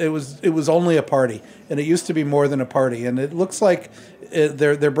it was only a party. And it used to be more than a party. And it looks like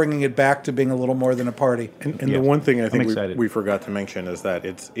they're bringing it back to being a little more than a party. And the one thing I think we forgot to mention is that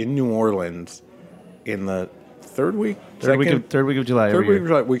it's in New Orleans in the third week, Third week of July. third every week year. of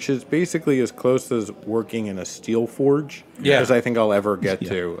July, which is basically as close as working in a steel forge Yeah. as I think I'll ever get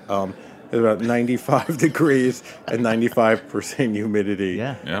to. It's about 95 degrees and 95% humidity.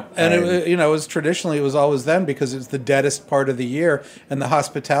 Yeah. Yeah. And it was traditionally, it was always then because it's the deadest part of the year, and the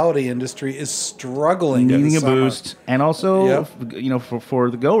hospitality industry is struggling. in the Needing a summer. boost, and also Yep.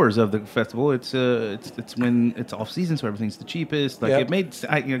 for the goers of the festival, it's when it's off season, so everything's the cheapest. Like Yep. it made.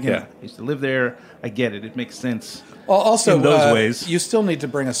 I used to live there. I get it. It makes sense. Well, also, in those ways. you still need to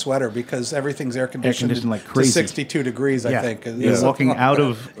bring a sweater because everything's air conditioned like to crazy. 62 degrees. I think You're walking out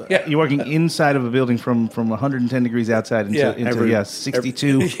of. Yeah. You're walking inside of a building from 110 degrees outside into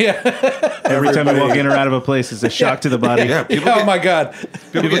 62. Every time you walk in or out of a place, it's a shock to the body. Yeah. Oh my God!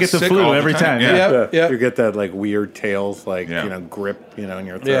 People get the sick flu all the every time. Yeah. Yeah. You get that like weird tails, like Yeah. grip, in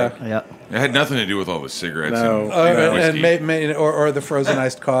your throat. Yeah. Yeah. It had nothing to do with all the cigarettes No. and whiskey. Or the frozen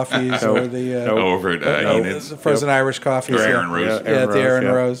iced coffees, or the over at Enid's. the frozen Irish coffees. Or yeah. Aaron Rose. Yeah, at the Aaron yeah.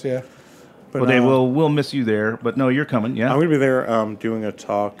 Rose. Yeah. Well, Dave, we'll miss you there, but no, you're coming. Yeah. I'm going to be there doing a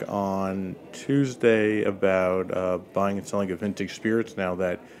talk on Tuesday about buying and selling of vintage spirits now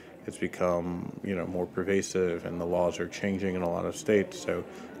that it's become more pervasive and the laws are changing in a lot of states. So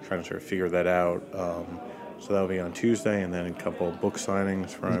trying to sort of figure that out. So that'll be on Tuesday, and then a couple of book signings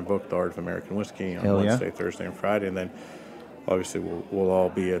for my book, The Art of American Whiskey, on Wednesday, Thursday, and Friday. And then obviously we'll all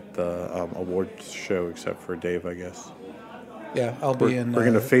be at the awards show except for Dave, I guess. Yeah, I'll be in. We're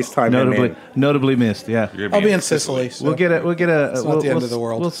going to FaceTime him in. Notably missed. Yeah. I'll be in Sicily. So. We'll get a. It's not the end of the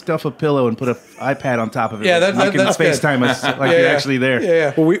world. We'll stuff a pillow and put an iPad on top of it. Yeah, you can that's good. FaceTime us like you're actually there.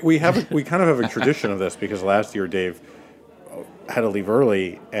 Yeah. Well, we kind of have a tradition of this because last year Dave had to leave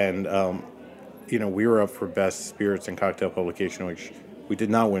early, and we were up for best spirits and cocktail publication, which we did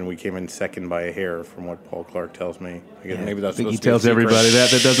not win. We came in second by a hair, from what Paul Clark tells me. Again, maybe that's I think he supposed to be a tells secret. everybody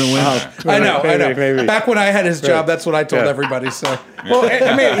that doesn't win. I know. Maybe. Back when I had his job, that's what I told Yeah. everybody. So Well,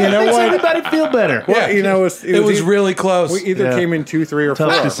 I mean, you know Makes what? everybody feel better. Well, it was really close. We either came in 2, 3, or 4.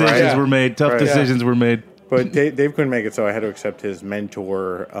 Tough decisions right? were made. Tough Right. decisions were made. But Dave couldn't make it, so I had to accept his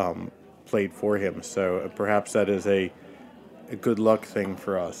mentor played for him. So perhaps that is a good luck thing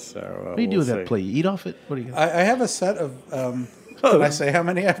for us. So What do you do with that play? You eat off it? What do you? I have a set of. Can I say how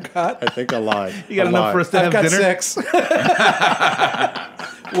many I've got? I think a lot. You got enough for us to I've have got dinner? 6.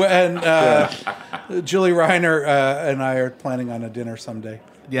 When Julie Reiner and I are planning on a dinner someday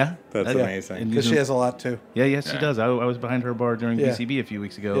Yeah, That's amazing. because she has a lot too. Yeah, yes, she does. I was behind her bar during Yeah. BCB a few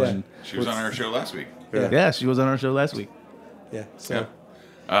weeks ago, Yeah. and She was on our show last week. yeah, she was on our show last week. Yeah. So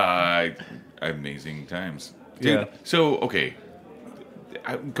Amazing times. Dude, Yeah. so, okay.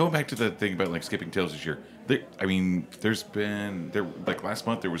 Going back to the thing about like skipping tails this year, like last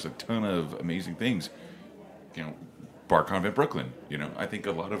month there was a ton of amazing things. Bar Convent Brooklyn. I think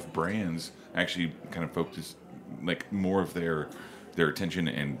a lot of brands actually kind of focus like more of their attention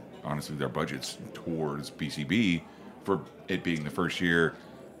and honestly their budgets towards BCB for it being the first year.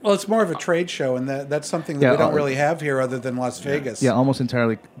 well, it's more of a trade show, and that's something that we don't really have here other than Las Vegas. Yeah, almost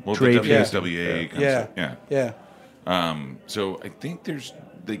entirely Well, trade. the based. WSWA kind Yeah. of stuff. Yeah. So I think there's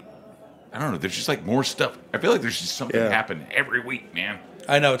I don't know. There's just like more stuff. I feel like there's just something happening every week, man.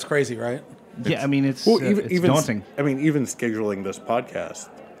 I know it's crazy, right? Yeah, I mean it's even daunting. I mean, even scheduling this podcast,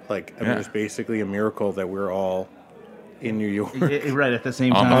 mean, it's basically a miracle that we're all in New York Right at the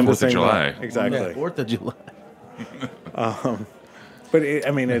same On time. the 4th of July. Exactly. Yeah. 4th of July. But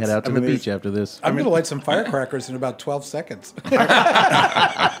I mean, it's, Head out to I the mean, beach after this. I'm going to light some firecrackers in about 12 seconds.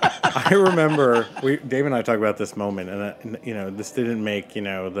 I remember Dave and I talked about this moment, and this didn't make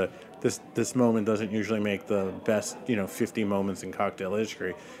this moment doesn't usually make the best 50 moments in cocktail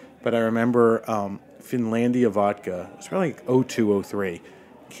history, but I remember Finlandia vodka. It's probably like 0203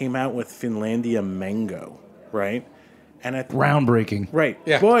 came out with Finlandia Mango, right? And Groundbreaking. right,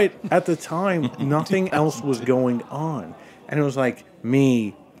 Yeah. But at the time, nothing else was going on, and it was like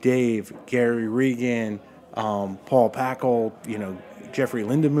me, Dave, Gary Regan, Paul Packel, Jeffrey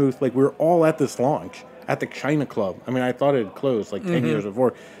Lindemuth, like we were all at this launch at the China Club. I mean, I thought it had closed like 10 years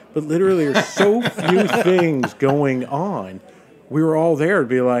before, but literally there's so few things going on. We were all there to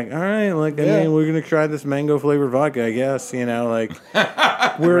be like, all right, like I mean, we're gonna try this mango flavored vodka, I guess, like.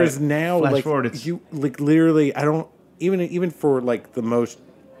 Whereas now, Flash like forward, it's- you, like literally, I don't even for like the most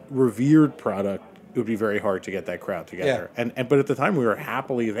revered product, it would be very hard to get that crowd together. And but at the time, we were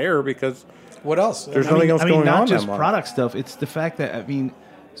happily there because. What else? There's nothing else going not on just that month. product stuff. It's the fact that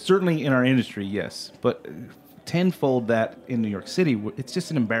certainly in our industry, yes, but tenfold that in New York City. It's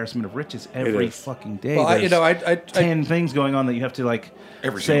just an embarrassment of riches every fucking day. Well, I 10 things going on that you have to like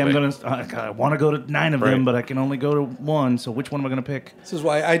Every say. single I want to go to 9 of them, but I can only go to 1. So which one am I going to pick? This is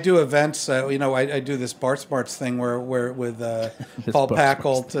why I do events. I do this Bar Smarts thing where with Paul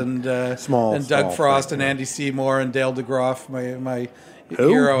Packelt and Doug Frost and Andy Seymour and Dale DeGroff, my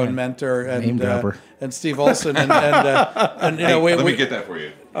hero and mentor, and Steve Olson, and let me get that for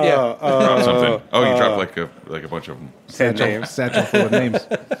you. Drop something. You dropped like a bunch of them. Satchel full of names.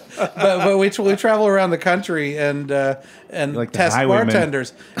 but we travel around the country and like test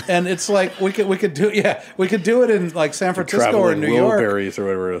bartenders, and it's like we could do it in like San Francisco or New York, Berries or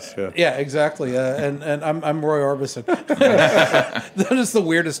whatever it is. Yeah, exactly. And I'm Roy Orbison. That is the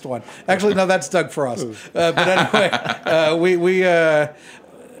weirdest one. Actually, no, that's Doug Frost. But anyway,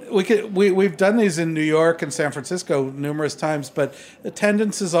 we've done these in New York and San Francisco numerous times, but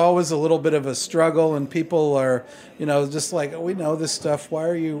attendance is always a little bit of a struggle, and people are, just like, we know this stuff. Why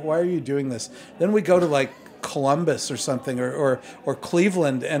are you doing this? Then we go to like Columbus or something, or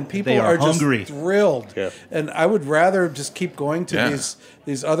Cleveland, and people are hungry. just thrilled. Yeah. And I would rather just keep going to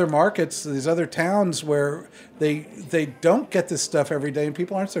these other markets, these other towns where they don't get this stuff every day, and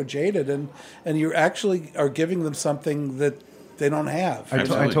people aren't so jaded, and you actually are giving them something that they don't have. I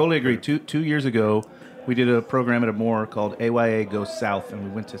totally agree. Two years ago, we did a program at a Moore called AYA Goes South, and we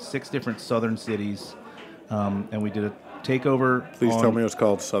went to 6 different southern cities, and we did a takeover. Please tell me it was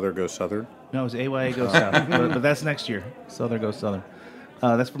called Southern Goes Southern. No, it was AYA Goes South, but that's next year. Southern Goes Southern.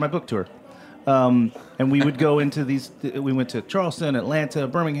 That's for my book tour. And we would go into these. We went to Charleston, Atlanta,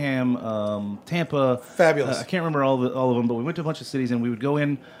 Birmingham, Tampa. Fabulous. I can't remember all of them, but we went to a bunch of cities, and we would go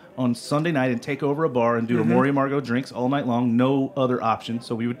in on Sunday night and take over a bar and do a Maury Margot drinks all night long. No other option.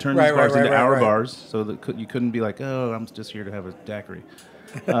 So we would turn these bars into our bars, so that you couldn't be like, oh, I'm just here to have a daiquiri.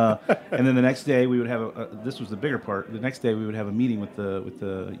 And then the next day we would have this was the bigger part. The next day we would have a meeting with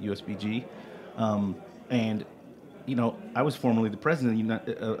the USBG, and I was formerly the president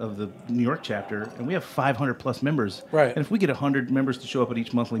of the New York chapter, and we have 500 plus members. Right. And if we get 100 members to show up at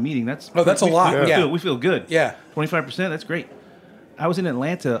each monthly meeting, that's a lot. We feel good. Yeah. 25%. That's great. I was in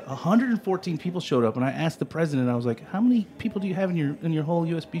Atlanta. 114 people showed up, and I asked the president. I was like, "How many people do you have in your whole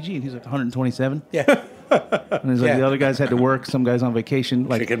USBG?" And he's like, 127. Yeah. And he's like, the other guys had to work. Some guys on vacation.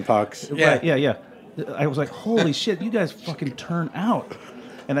 Like chicken pox. Yeah. Right, yeah. I was like, "Holy shit! You guys fucking turn out."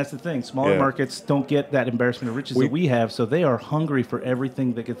 And that's the thing. Smaller markets don't get that embarrassment of riches that we have, so they are hungry for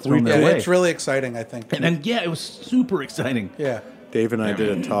everything that gets thrown their way. It's really exciting, I think. And then, it was super exciting. Yeah. Dave and I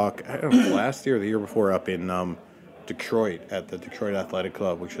did a talk, I don't know, last year or the year before, up in Detroit at the Detroit Athletic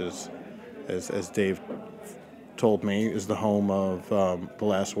Club, which is, as Dave told me, is the home of The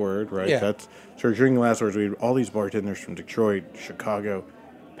Last Word, right? Yeah. So during The Last Words, we had all these bartenders from Detroit, Chicago,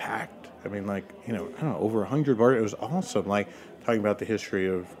 packed. I mean, I don't know, over 100 bartenders. It was awesome. Talking about the history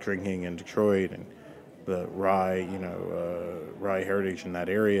of drinking in Detroit and the rye, rye heritage in that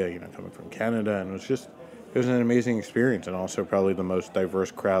area, coming from Canada. And it was an amazing experience, and also probably the most diverse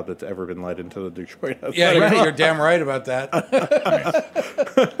crowd that's ever been led into the Detroit Athletic. Yeah, you're damn right about that.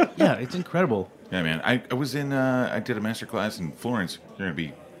 Yeah, it's incredible. Yeah, man. I was in. I did a master class in Florence. You're gonna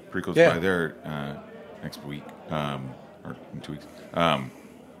be pretty close by there next week or in 2 weeks.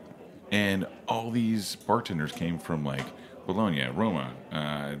 And all these bartenders came from Bologna, Roma,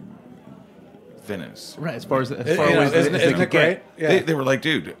 Venice. Right, as far as isn't it great? Yeah. They were like,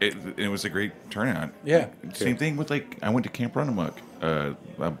 dude, it was a great turnout. Yeah. Same thing with I went to Camp Runamuck a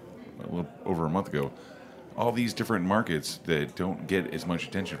little over a month ago. All these different markets that don't get as much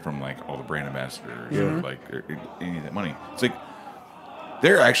attention from all the brand ambassadors or any of that money. It's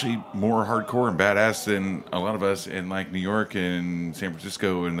they're actually more hardcore and badass than a lot of us in New York and San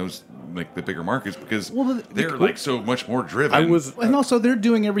Francisco and those the bigger markets, because they're so much more driven. And also they're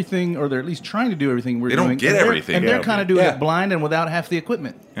doing everything, or they're at least trying to do everything we're doing. They don't get everything. And they're kind of doing it blind and without half the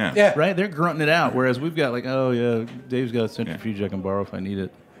equipment. Yeah. Right? They're grunting it out, whereas we've got Dave's got a centrifuge I can borrow if I need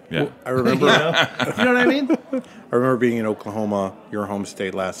it. Yeah. Well, I remember. You know what I mean? I remember being in Oklahoma, your home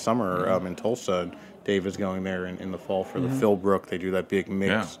state, last summer in Tulsa. And Dave is going there in the fall for the Philbrook. They do that big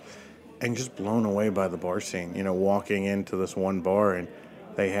mix. And just blown away by the bar scene. Walking into this one bar, and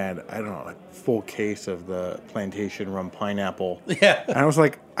they had, I don't know, a full case of the plantation rum pineapple. Yeah. And I was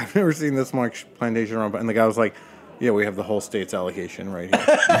like, I've never seen this much plantation rum. And the guy was like, yeah, we have the whole state's allocation right here.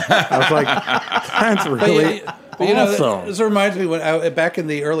 I was like, that's really awesome. This reminds me when back in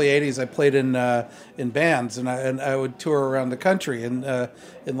the early '80s, I played in bands, and I would tour around the country in kind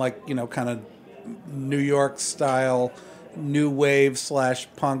of New York style new wave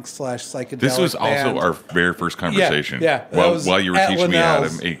 / punk / psychedelic. This was band. also our very first conversation. Yeah. That While, was while you were at teaching me how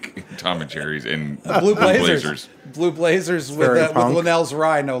Linnell's. to make Tom and Jerry's and Blue Blazers. Blue Blazers with Very punk. Linnell's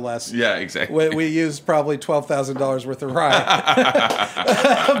rye, no less. Yeah, exactly. We used probably $12,000 worth of rye,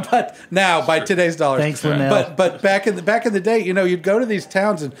 but now by today's dollars. Thanks, Linnell. But back in the day, you'd go to these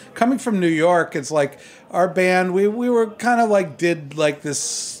towns, and coming from New York, it's like our band. We were kind of like did like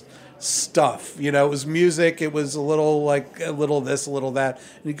this stuff. It was music. It was a little this, a little that.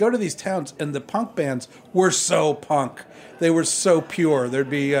 And you go to these towns, and the punk bands were so punk. They were so pure. There'd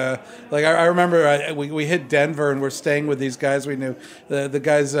be I remember we hit Denver and we're staying with these guys we knew. The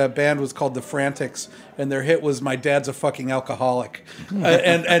guys' band was called The Frantics, and their hit was "My Dad's a Fucking Alcoholic,"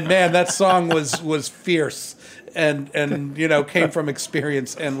 and man, that song was fierce and came from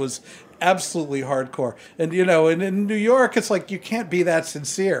experience and was absolutely hardcore. And and in New York, it's like you can't be that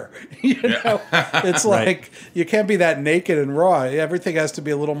sincere. It's like you can't be that naked and raw. Everything has to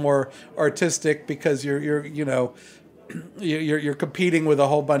be a little more artistic because you're competing with a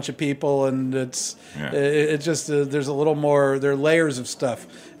whole bunch of people, and it's just there's a little more. There are layers of stuff,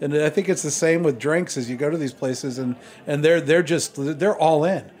 and I think it's the same with drinks. As you go to these places, and they're all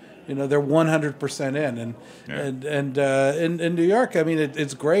in. They're 100% in, and in New York, I mean,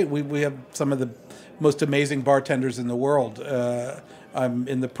 it's great. We have some of the most amazing bartenders in the world. I'm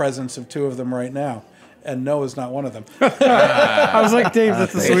in the presence of two of them right now. And Noah's not one of them. I was like, Dave,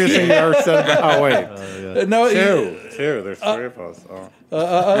 that's the sweetest thing you ever said. Oh, wait. No, Two. There's three of us. Oh.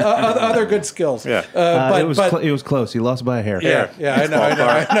 Other good skills. Yeah. It was close. He lost by a hair. Yeah, I know.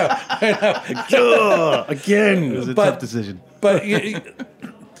 Again. It was a tough decision. But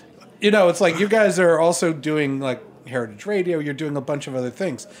it's like you guys are also doing like Heritage Radio. You're doing a bunch of other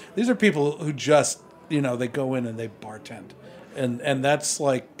things. These are people who just they go in and they bartend, and that's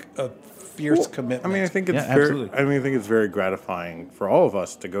like a fierce commitment. I mean, I think it's very gratifying for all of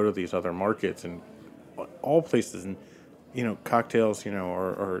us to go to these other markets and all places, and cocktails,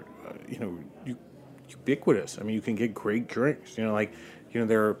 are ubiquitous. I mean, you can get great drinks.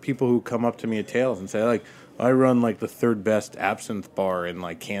 There are people who come up to me at Tales and say like, I run like the third best absinthe bar in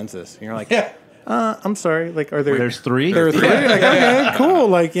like Kansas. And you're like, yeah. I'm sorry. Like, are there? There's three. There are three. Like, okay,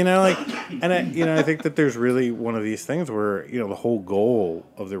 cool. I think that there's really one of these things where the whole goal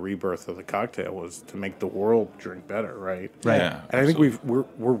of the rebirth of the cocktail was to make the world drink better, right? Right. Yeah, and I think we're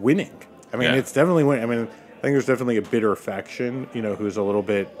winning. I mean, it's definitely winning. I mean, I think there's definitely a bitter faction, who's a little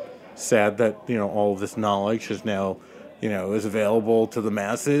bit sad that all of this knowledge is now, is available to the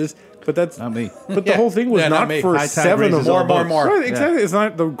masses. But that's not me. But the whole thing was not for High tide 7 of raises all more. boats. Right, exactly. Yeah. It's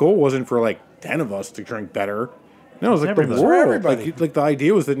not the goal wasn't for like 10 of us to drink better. No, it was like the Everybody. world. Everybody. Like the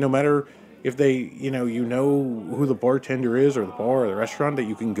idea was that no matter if they, you know who the bartender is or the bar or the restaurant, that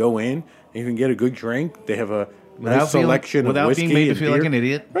you can go in and you can get a good drink. They have a nice selection of whiskey being made to and feel beer. like an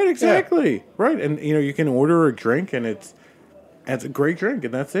idiot. Right, exactly. Yeah. Right, and you can order a drink and it's a great drink,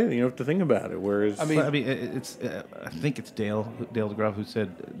 and that's it. You don't have to think about it. Whereas, I think it's Dale DeGraff who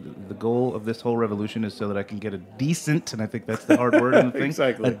said the goal of this whole revolution is so that I can get a decent, and I think that's the hard word in the thing,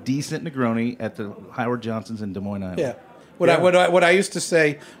 exactly. a decent Negroni at the Howard Johnson's in Des Moines, Iowa. Yeah. What I used to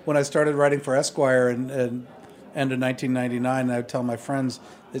say when I started writing for Esquire and end of 1999, I would tell my friends,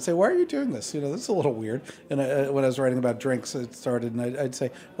 they'd say, "Why are you doing this? This is a little weird." And when I was writing about drinks, it started, and I'd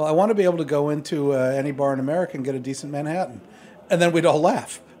say, "Well, I want to be able to go into any bar in America and get a decent Manhattan," and then we'd all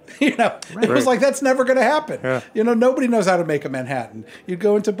laugh. It was like, that's never going to happen. Yeah. Nobody knows how to make a Manhattan. You'd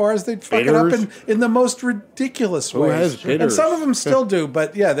go into bars, they'd fuck it up in the most ridiculous ways. Has bitters? And some of them still do,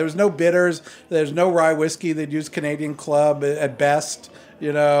 but yeah, there was no bitters. There's no rye whiskey. They'd use Canadian Club at best.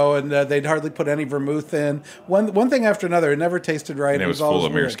 And they'd hardly put any vermouth in. One thing after another, it never tasted right. And it was full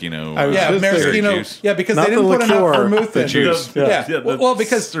of maraschino. Maraschino. Yeah, because they didn't put enough vermouth in. Juice. Well,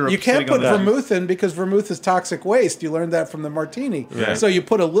 because you can't put vermouth in because vermouth is toxic waste. You learned that from the martini. Yeah. So you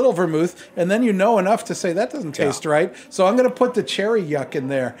put a little vermouth, and then enough to say that doesn't taste right. So I'm going to put the cherry yuck in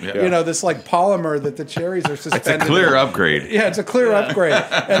there. Yeah. This like polymer that the cherries are suspended. It's a clear upgrade. Yeah, it's a clear upgrade,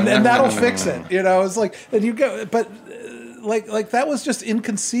 and that'll fix it. It's like, and you go, but. Like that was just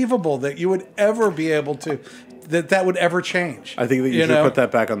inconceivable that you would ever be able to, that would ever change. I think that you should put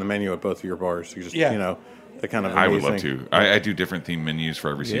that back on the menu at both of your bars. You just, the kind of amazing. I would love to. I do different themed menus for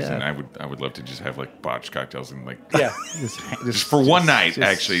every season. I would love to just have like botched cocktails and just for one night.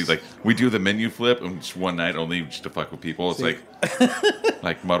 Actually, like we do the menu flip and just one night only, just to fuck with people. It's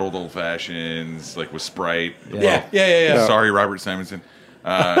like muddled old fashions, like with Sprite. Yeah. Sorry, Robert Simonson.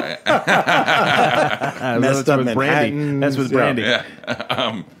 Messed up with brandy. That's with brandy. Yeah.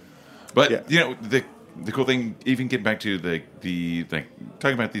 The cool thing, even getting back to the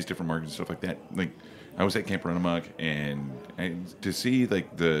talking about these different markets and stuff like that, like I was at Camp Run Amok, and to see like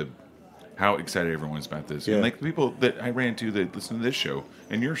how excited everyone's about this, and like the people that I ran into that listen to this show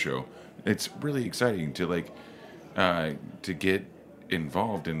and your show, it's really exciting to like to get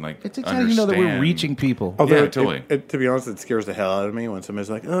involved in like. It's exciting to know that we're reaching people. Yeah, totally. To be honest, it scares the hell out of me when somebody's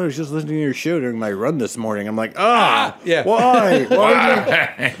like, "Oh, I was just listening to your show during my run this morning." I'm like, "Ah, yeah. Why?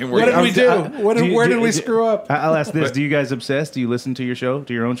 What did we do? Where did we screw up? I'll ask this: do you guys obsess? Do you listen to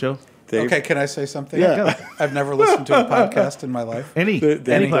your own show? Dave? Okay, can I say something? Yeah. I've never listened to a podcast in my life. Any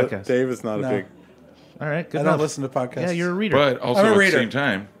podcast? Dave is not a big. All right, good I enough. don't listen to podcasts. Yeah, you're a reader. But also I'm a at the reader. same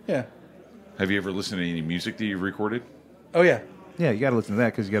time, Yeah. have you ever listened to any music that you've recorded? Oh, yeah. Yeah, you got to listen to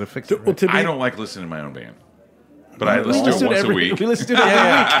that because you got to fix it. Well, Right? to be, I don't like listening to my own band, but I listen to it once a week. We listen to it every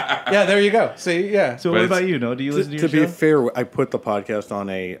week. Yeah, there you go. See, yeah. So But what it's- about you? No, do you listen to to your be show? fair, I put the podcast on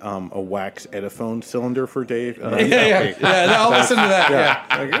a wax Ediphone cylinder for Dave. And Yeah. I'll listen to that.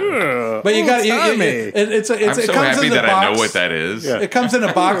 Yeah. Like, "Ugh, But you got Tommy." it I'm so comes happy in the that box. I know what that is. Yeah. It comes in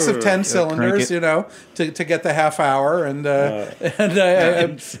a box of 10 crank cylinders, it. you know, to get the half hour, and they're Wind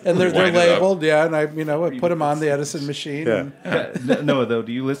it up. labeled, yeah. And I put them on the Edison machine. Yeah. And, Noah, though,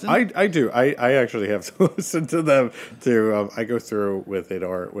 do you listen? I do. I actually have to listen to them too. I go through with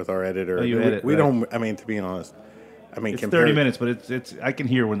our editor. Oh, you we, edit, we right. don't. I mean, to be honest, it's 30 minutes, but it's I can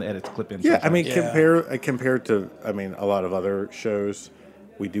hear when the edits clip in. Yeah, I mean, Yeah. compared to a lot of other shows,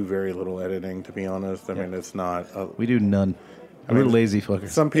 we do very little editing. To be honest, I mean, it's not. we do none. We're lazy fuckers.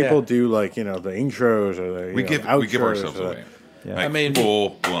 Some people Yeah. do like the intros or the We give outros ourselves or away. Yeah. Like, I mean-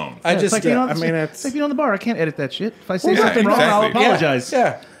 full blown. I It's just, like being on, I mean, it's like being on the bar. I can't edit that shit. If I say Yeah, something wrong, I'll exactly. apologize.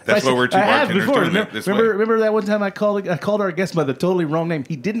 yeah. That's why we're two I have bartenders before. doing it this way. Remember that one time I called our guest by the totally wrong name.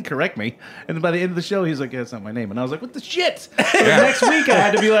 He didn't correct me, and then by the end of the show, he was like, "Yeah, that's not my name." And I was like, "What the shit?" So the next week, I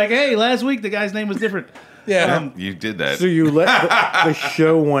had to be like, "Hey, last week the guy's name was different." Yeah. You did that. So you let the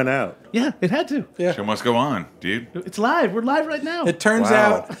show went out. Yeah, it had to. Yeah. Show must go on, dude. It's live. We're live right now. It turns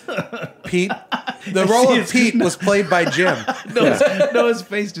Wow. out Pete, the role of Pete was played by Jim. Noah's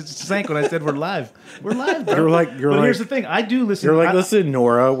face just sank when I said we're live. We're live. Bro. You're but like- here's the thing. I do listen. You're like, I- listen,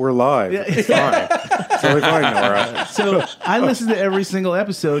 Nora, we're live. Yeah. It's fine. It's totally fine, Nora. So I listen to every single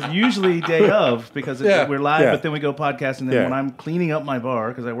episode, usually day of, because Yeah. we're live, Yeah. but then we go podcast, and then Yeah. when I'm cleaning up my bar,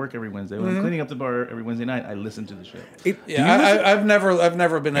 because I work every Wednesday, when I'm cleaning up the bar every Wednesday night, I listen to the show. Yeah, I've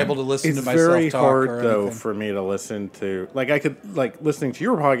never been able to listen It's to myself very talk hard or though anything. for me to listen to. Like I could listening to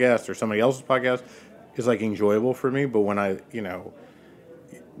your podcast or somebody else's podcast is like enjoyable for me. But when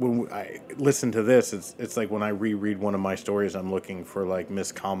when I listen to this, it's like when I reread one of my stories, I'm looking for like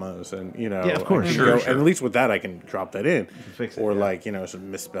missed commas and Yeah, of course. I can Sure. and at least with that I can drop that in, fix it, or yeah. like some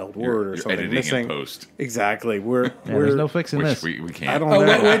misspelled You're- word or you're something editing missing. in post. Exactly. We're Yeah, there's no fixing Which this. we can't. I don't Oh,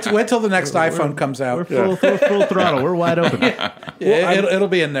 know. wait till the next iPhone comes We're out. full throttle. We're wide open. It'll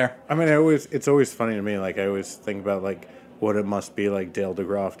be in there. I mean, it's always funny to me. Like I always think about like what it must be like Dale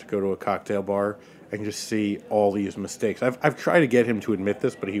DeGroff to go to a cocktail bar and just see all these mistakes. I've tried to get him to admit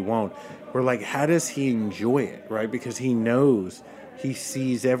this, but he won't. We're like, how does he enjoy it, right? Because he knows he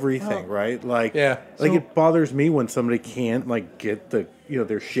sees everything, right? Like, Yeah. like So- it bothers me when somebody can't like get the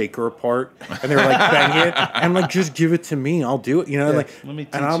their shaker apart and they're like banging it and like just give it to me, I'll do it. Like Let me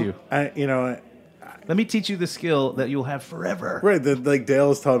and teach you. Let me teach you the skill that you'll have forever. Right, like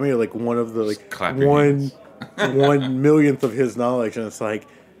Dale is telling me like one of the like clap your one 1/millionth of his knowledge, and it's like,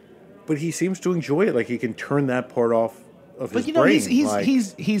 but he seems to enjoy it. Like he can turn that part off of his But brain.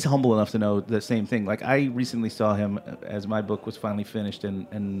 he's humble enough to know the same thing. Like I recently saw him as my book was finally finished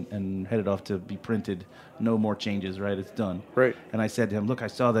and headed off to be printed. No more changes, right? It's done. Right. And I said to him, "Look, I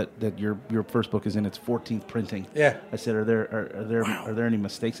saw that your first book is in its 14th printing." Yeah. I said, "Are there any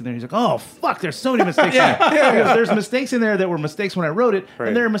mistakes in there?" He's like, "Oh fuck, there's so many mistakes in there." He goes, there's mistakes in there that were mistakes when I wrote it, Right.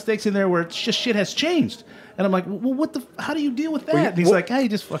 and there are mistakes in there where it's just shit has changed. And I'm like, "Well, how do you deal with that?" And he's like, "Hey,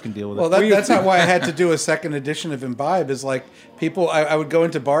 just fucking deal with Well, it." that's not why I had to do a second edition of Imbibe. Is like people, I would go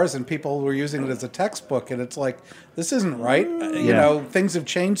into bars and people were using it as a textbook, and it's like, this isn't right. Yeah. Things have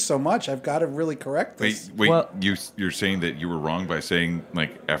changed so much. I've got to really correct this. Wait, Well- you're saying that you were wrong by saying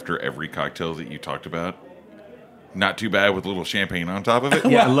like after every cocktail that you talked about, not too bad with a little champagne on top of it.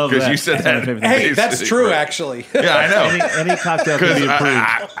 Yeah, I love that. because you said That's my that. favorite thing. Hey, that's basically, true, right. actually. Yeah, I know. any cocktail can Because be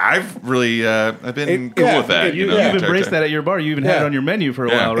improved. I've really I've been cool yeah, with that. You've the entire embraced time. that at your bar. You even had Yeah. it on your menu for a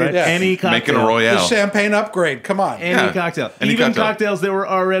Yeah. while, right? Yeah. Any cocktail. Making a The royale. champagne upgrade. Come on. Any Yeah. cocktail. Any Even cocktail. cocktails that were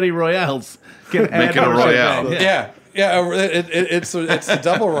already royales. Can add Making a more royale. champagne. Yeah. It's the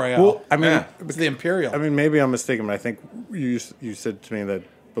double royale. Well, I mean, Yeah. It's the imperial. I mean, maybe I'm mistaken, but I think you said to me that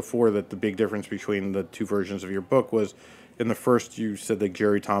before that the big difference between the two versions of your book was in the first you said that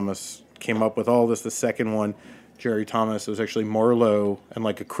Jerry Thomas came up with all this. The second one, Jerry Thomas. It was actually Marlowe and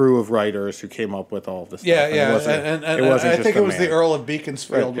like a crew of writers who came up with all of this Yeah, stuff. yeah, It wasn't, and it wasn't I just think a it was man. the Earl of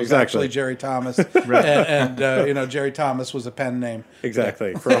Beaconsfield was exactly. actually Jerry Thomas, and Jerry Thomas was a pen name.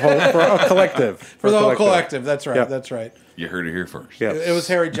 Exactly. For a collective. For the whole collective. That's right. Yep. That's right. You heard it here first. Yeah. It was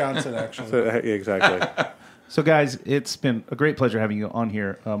Harry Johnson, actually. Exactly. So, guys, it's been a great pleasure having you on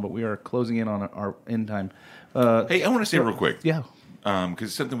here, but we are closing in on our end time. Hey, I want to say real quick. Yeah. Because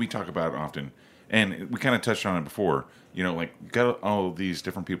it's something we talk about often, and we kind of touched on it before. You know, like, you got all of these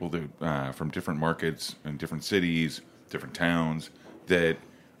different people that from different markets and different cities, different towns that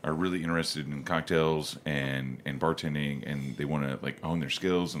are really interested in cocktails and bartending, and they want to like hone their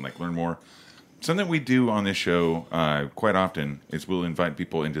skills and like learn more. Something we do on this show quite often is we'll invite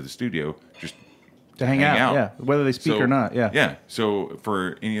people into the studio just To hang out, yeah. Whether they speak or not, yeah. Yeah. So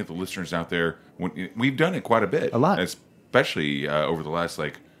for any of the listeners out there, we've done it quite a bit. A lot. Especially over the last,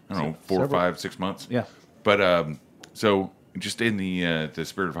 like, I don't know, 4, 5, 6 months. Yeah. But so just in the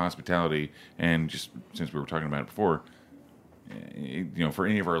spirit of hospitality, and just since we were talking about it before, for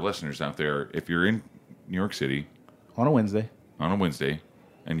any of our listeners out there, if you're in New York City On a Wednesday,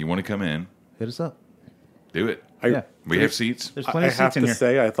 and you want to come in, hit us up. do it. Yeah. We have seats. There's plenty I of have seats in to here.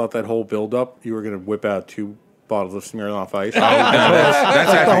 say, I thought that whole build-up, you were going to whip out 2 bottles of Smirnoff Ice.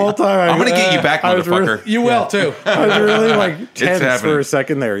 That's The whole time I'm going to get you back, I was motherfucker. You will, too. I was really like tense happening. for a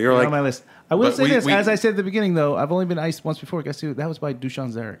second there. You're on like, my list. I will But say this, we- as I said at the beginning, though, I've only been iced once before. Guess who? That was by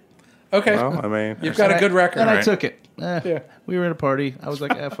Dushan Zarek. Okay. well, I mean, You've got a good record. And I Right. took it. We were at a party. I was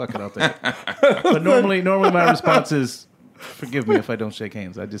like, fuck it, I'll take it. But normally my response is, forgive me if I don't shake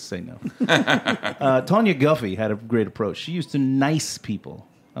hands. I just say no. Tanya Guffey had a great approach. She used to nice people.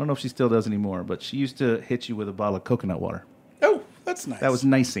 I don't know if she still does anymore, but she used to hit you with a bottle of coconut water. Oh, that's nice. That was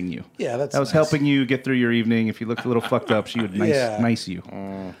nicing you. Yeah, that's That was nice. helping you get through your evening. If you looked a little fucked up, she would nice you.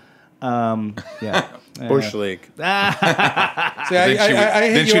 Yeah. Bush League. See, I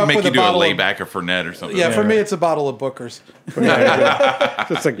Then hit you she'd up make with you a do a bottle of, layback or Fernet or something. Yeah, for me, it's a bottle of Booker's.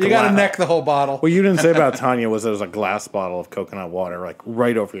 Just a You got to neck the whole bottle. What you didn't say about Tanya was there was a glass bottle of coconut water, like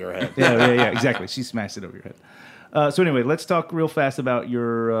right over your head. Yeah, exactly. She smashed it over your head. So anyway, let's talk real fast about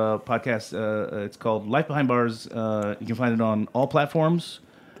your podcast. It's called Life Behind Bars. You can find it on all platforms.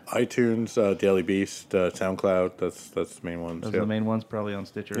 iTunes, Daily Beast, SoundCloud. That's the main ones. Those are the main ones, probably on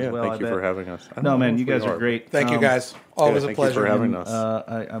Stitcher Yeah, as well. thank I you bet. for having us. No, man, you guys are great. Thank you, guys. Always a thank pleasure. you for having us.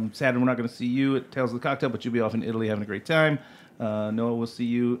 I'm sad we're not going to see you at Tales of the Cocktail, but you'll be off in Italy having a great time. Noah will see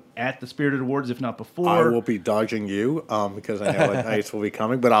you at the Spirited Awards, if not before. I will be dodging you because I know that ice will be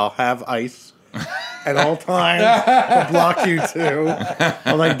coming, but I'll have ice at all times to block you too.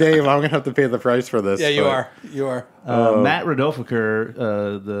 I'm like, Dave, I'm going to have to pay the price for this. Yeah, you but- are. You are. Matt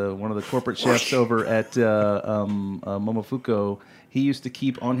Rodolfiker, one of the corporate chefs over at Momofuku, he used to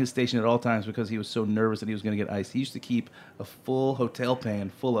keep on his station at all times because he was so nervous that he was going to get ice. He used to keep a full hotel pan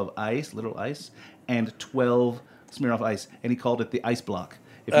full of ice, literal ice, and 12 Smirnoff Ice, and he called it the ice block.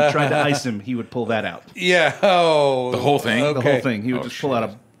 If you tried to ice him, he would pull that out. Yeah. Oh. The whole thing? Okay. The whole thing. He would Oh, just pull out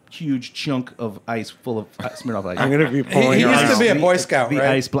a huge chunk of ice full of Smirnoff Ice. I'm going to be He pulling used around. to be a Boy Scout, the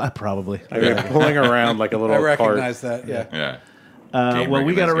right? ice block, probably. I'm gonna be pulling around like a little I cart. recognize that. Yeah. Yeah. Well,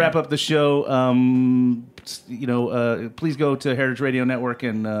 we got to recognized wrap game. up the show. Please go to Heritage Radio Network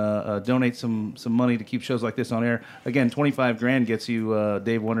and donate some money to keep shows like this on air. Again, $25,000 gets you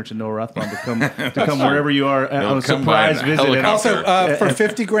Dave Wondrich and Noah Rothbaum to come wherever you are on a come by surprise in a visit. And helicopter. Also, for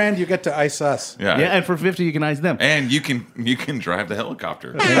 $50,000, you get to ice us. Yeah. yeah, and for $50 you can ice them. And you can drive the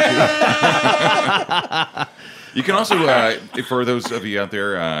helicopter. You can also, for those of you out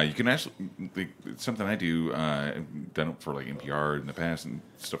there, you can actually, it's something I do, I've done it for like NPR in the past and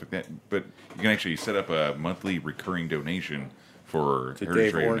stuff like that, but you can actually set up a monthly recurring donation for To Heritage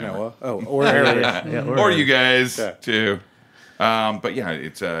Dave Radio or Network. Noah. Oh, or Harry. Yeah, Or you guys, Yeah. too. But yeah,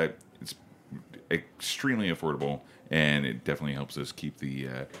 it's extremely affordable, and it definitely helps us keep the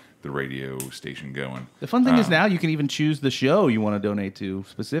radio station going. The fun thing is now you can even choose the show you want to donate to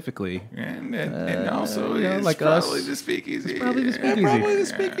specifically. And also, it's like probably us. the Speakeasy. Probably the Speakeasy. Probably the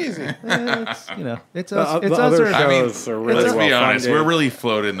speakeasy. It's The us. It's us other or shows are really Let's be honest. well-funded. We're really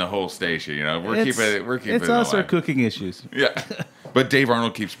floating the whole station. You know, we're keeping it's it us or alive. cooking issues. Yeah, but Dave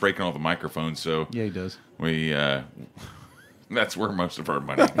Arnold keeps breaking all the microphones, so Yeah, he does. we that's where most of our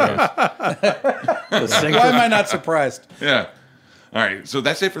money goes. Why am I not surprised? Yeah. All right, so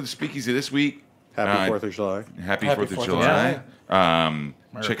that's it for the Speakeasy this week. Happy 4th of July. Happy Happy 4th of 4th of July.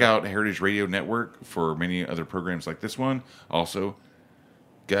 Check out Heritage Radio Network for many other programs like this one. Also,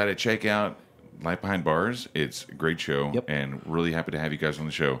 got to check out Life Behind Bars. It's a great show, Yep. and really happy to have you guys on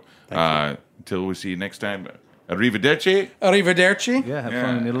the show. Until we see you next time, arrivederci. Arrivederci. Yeah, have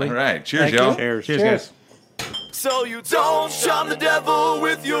fun in Italy. All right. Cheers, Thank you. y'all. Cheers. Cheers, guys. So you don't shun the devil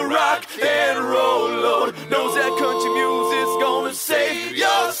with your rock and roll load. Knows that country music's gonna save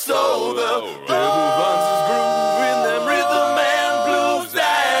your soul. The devil runs his groove in them rhythm and blues.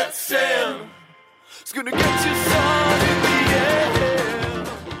 That's him. It's gonna get you, son, in the end.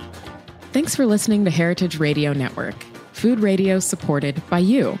 Thanks for listening to Heritage Radio Network, food radio supported by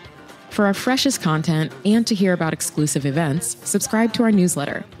you. For our freshest content and to hear about exclusive events, subscribe to our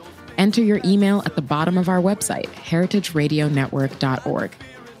newsletter. Enter your email at the bottom of our website, heritageradionetwork.org.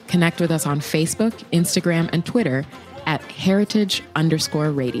 Connect with us on Facebook, Instagram, and Twitter at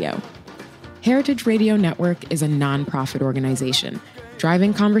heritage_radio. Heritage Radio Network is a nonprofit organization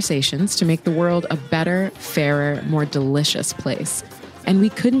driving conversations to make the world a better, fairer, more delicious place. And we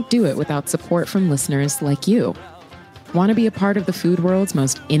couldn't do it without support from listeners like you. Want to be a part of the food world's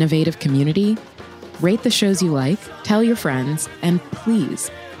most innovative community? Rate the shows you like, tell your friends, and please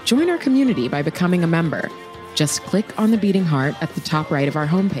join our community by becoming a member. Just click on the beating heart at the top right of our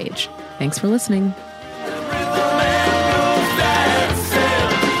homepage. Thanks for listening.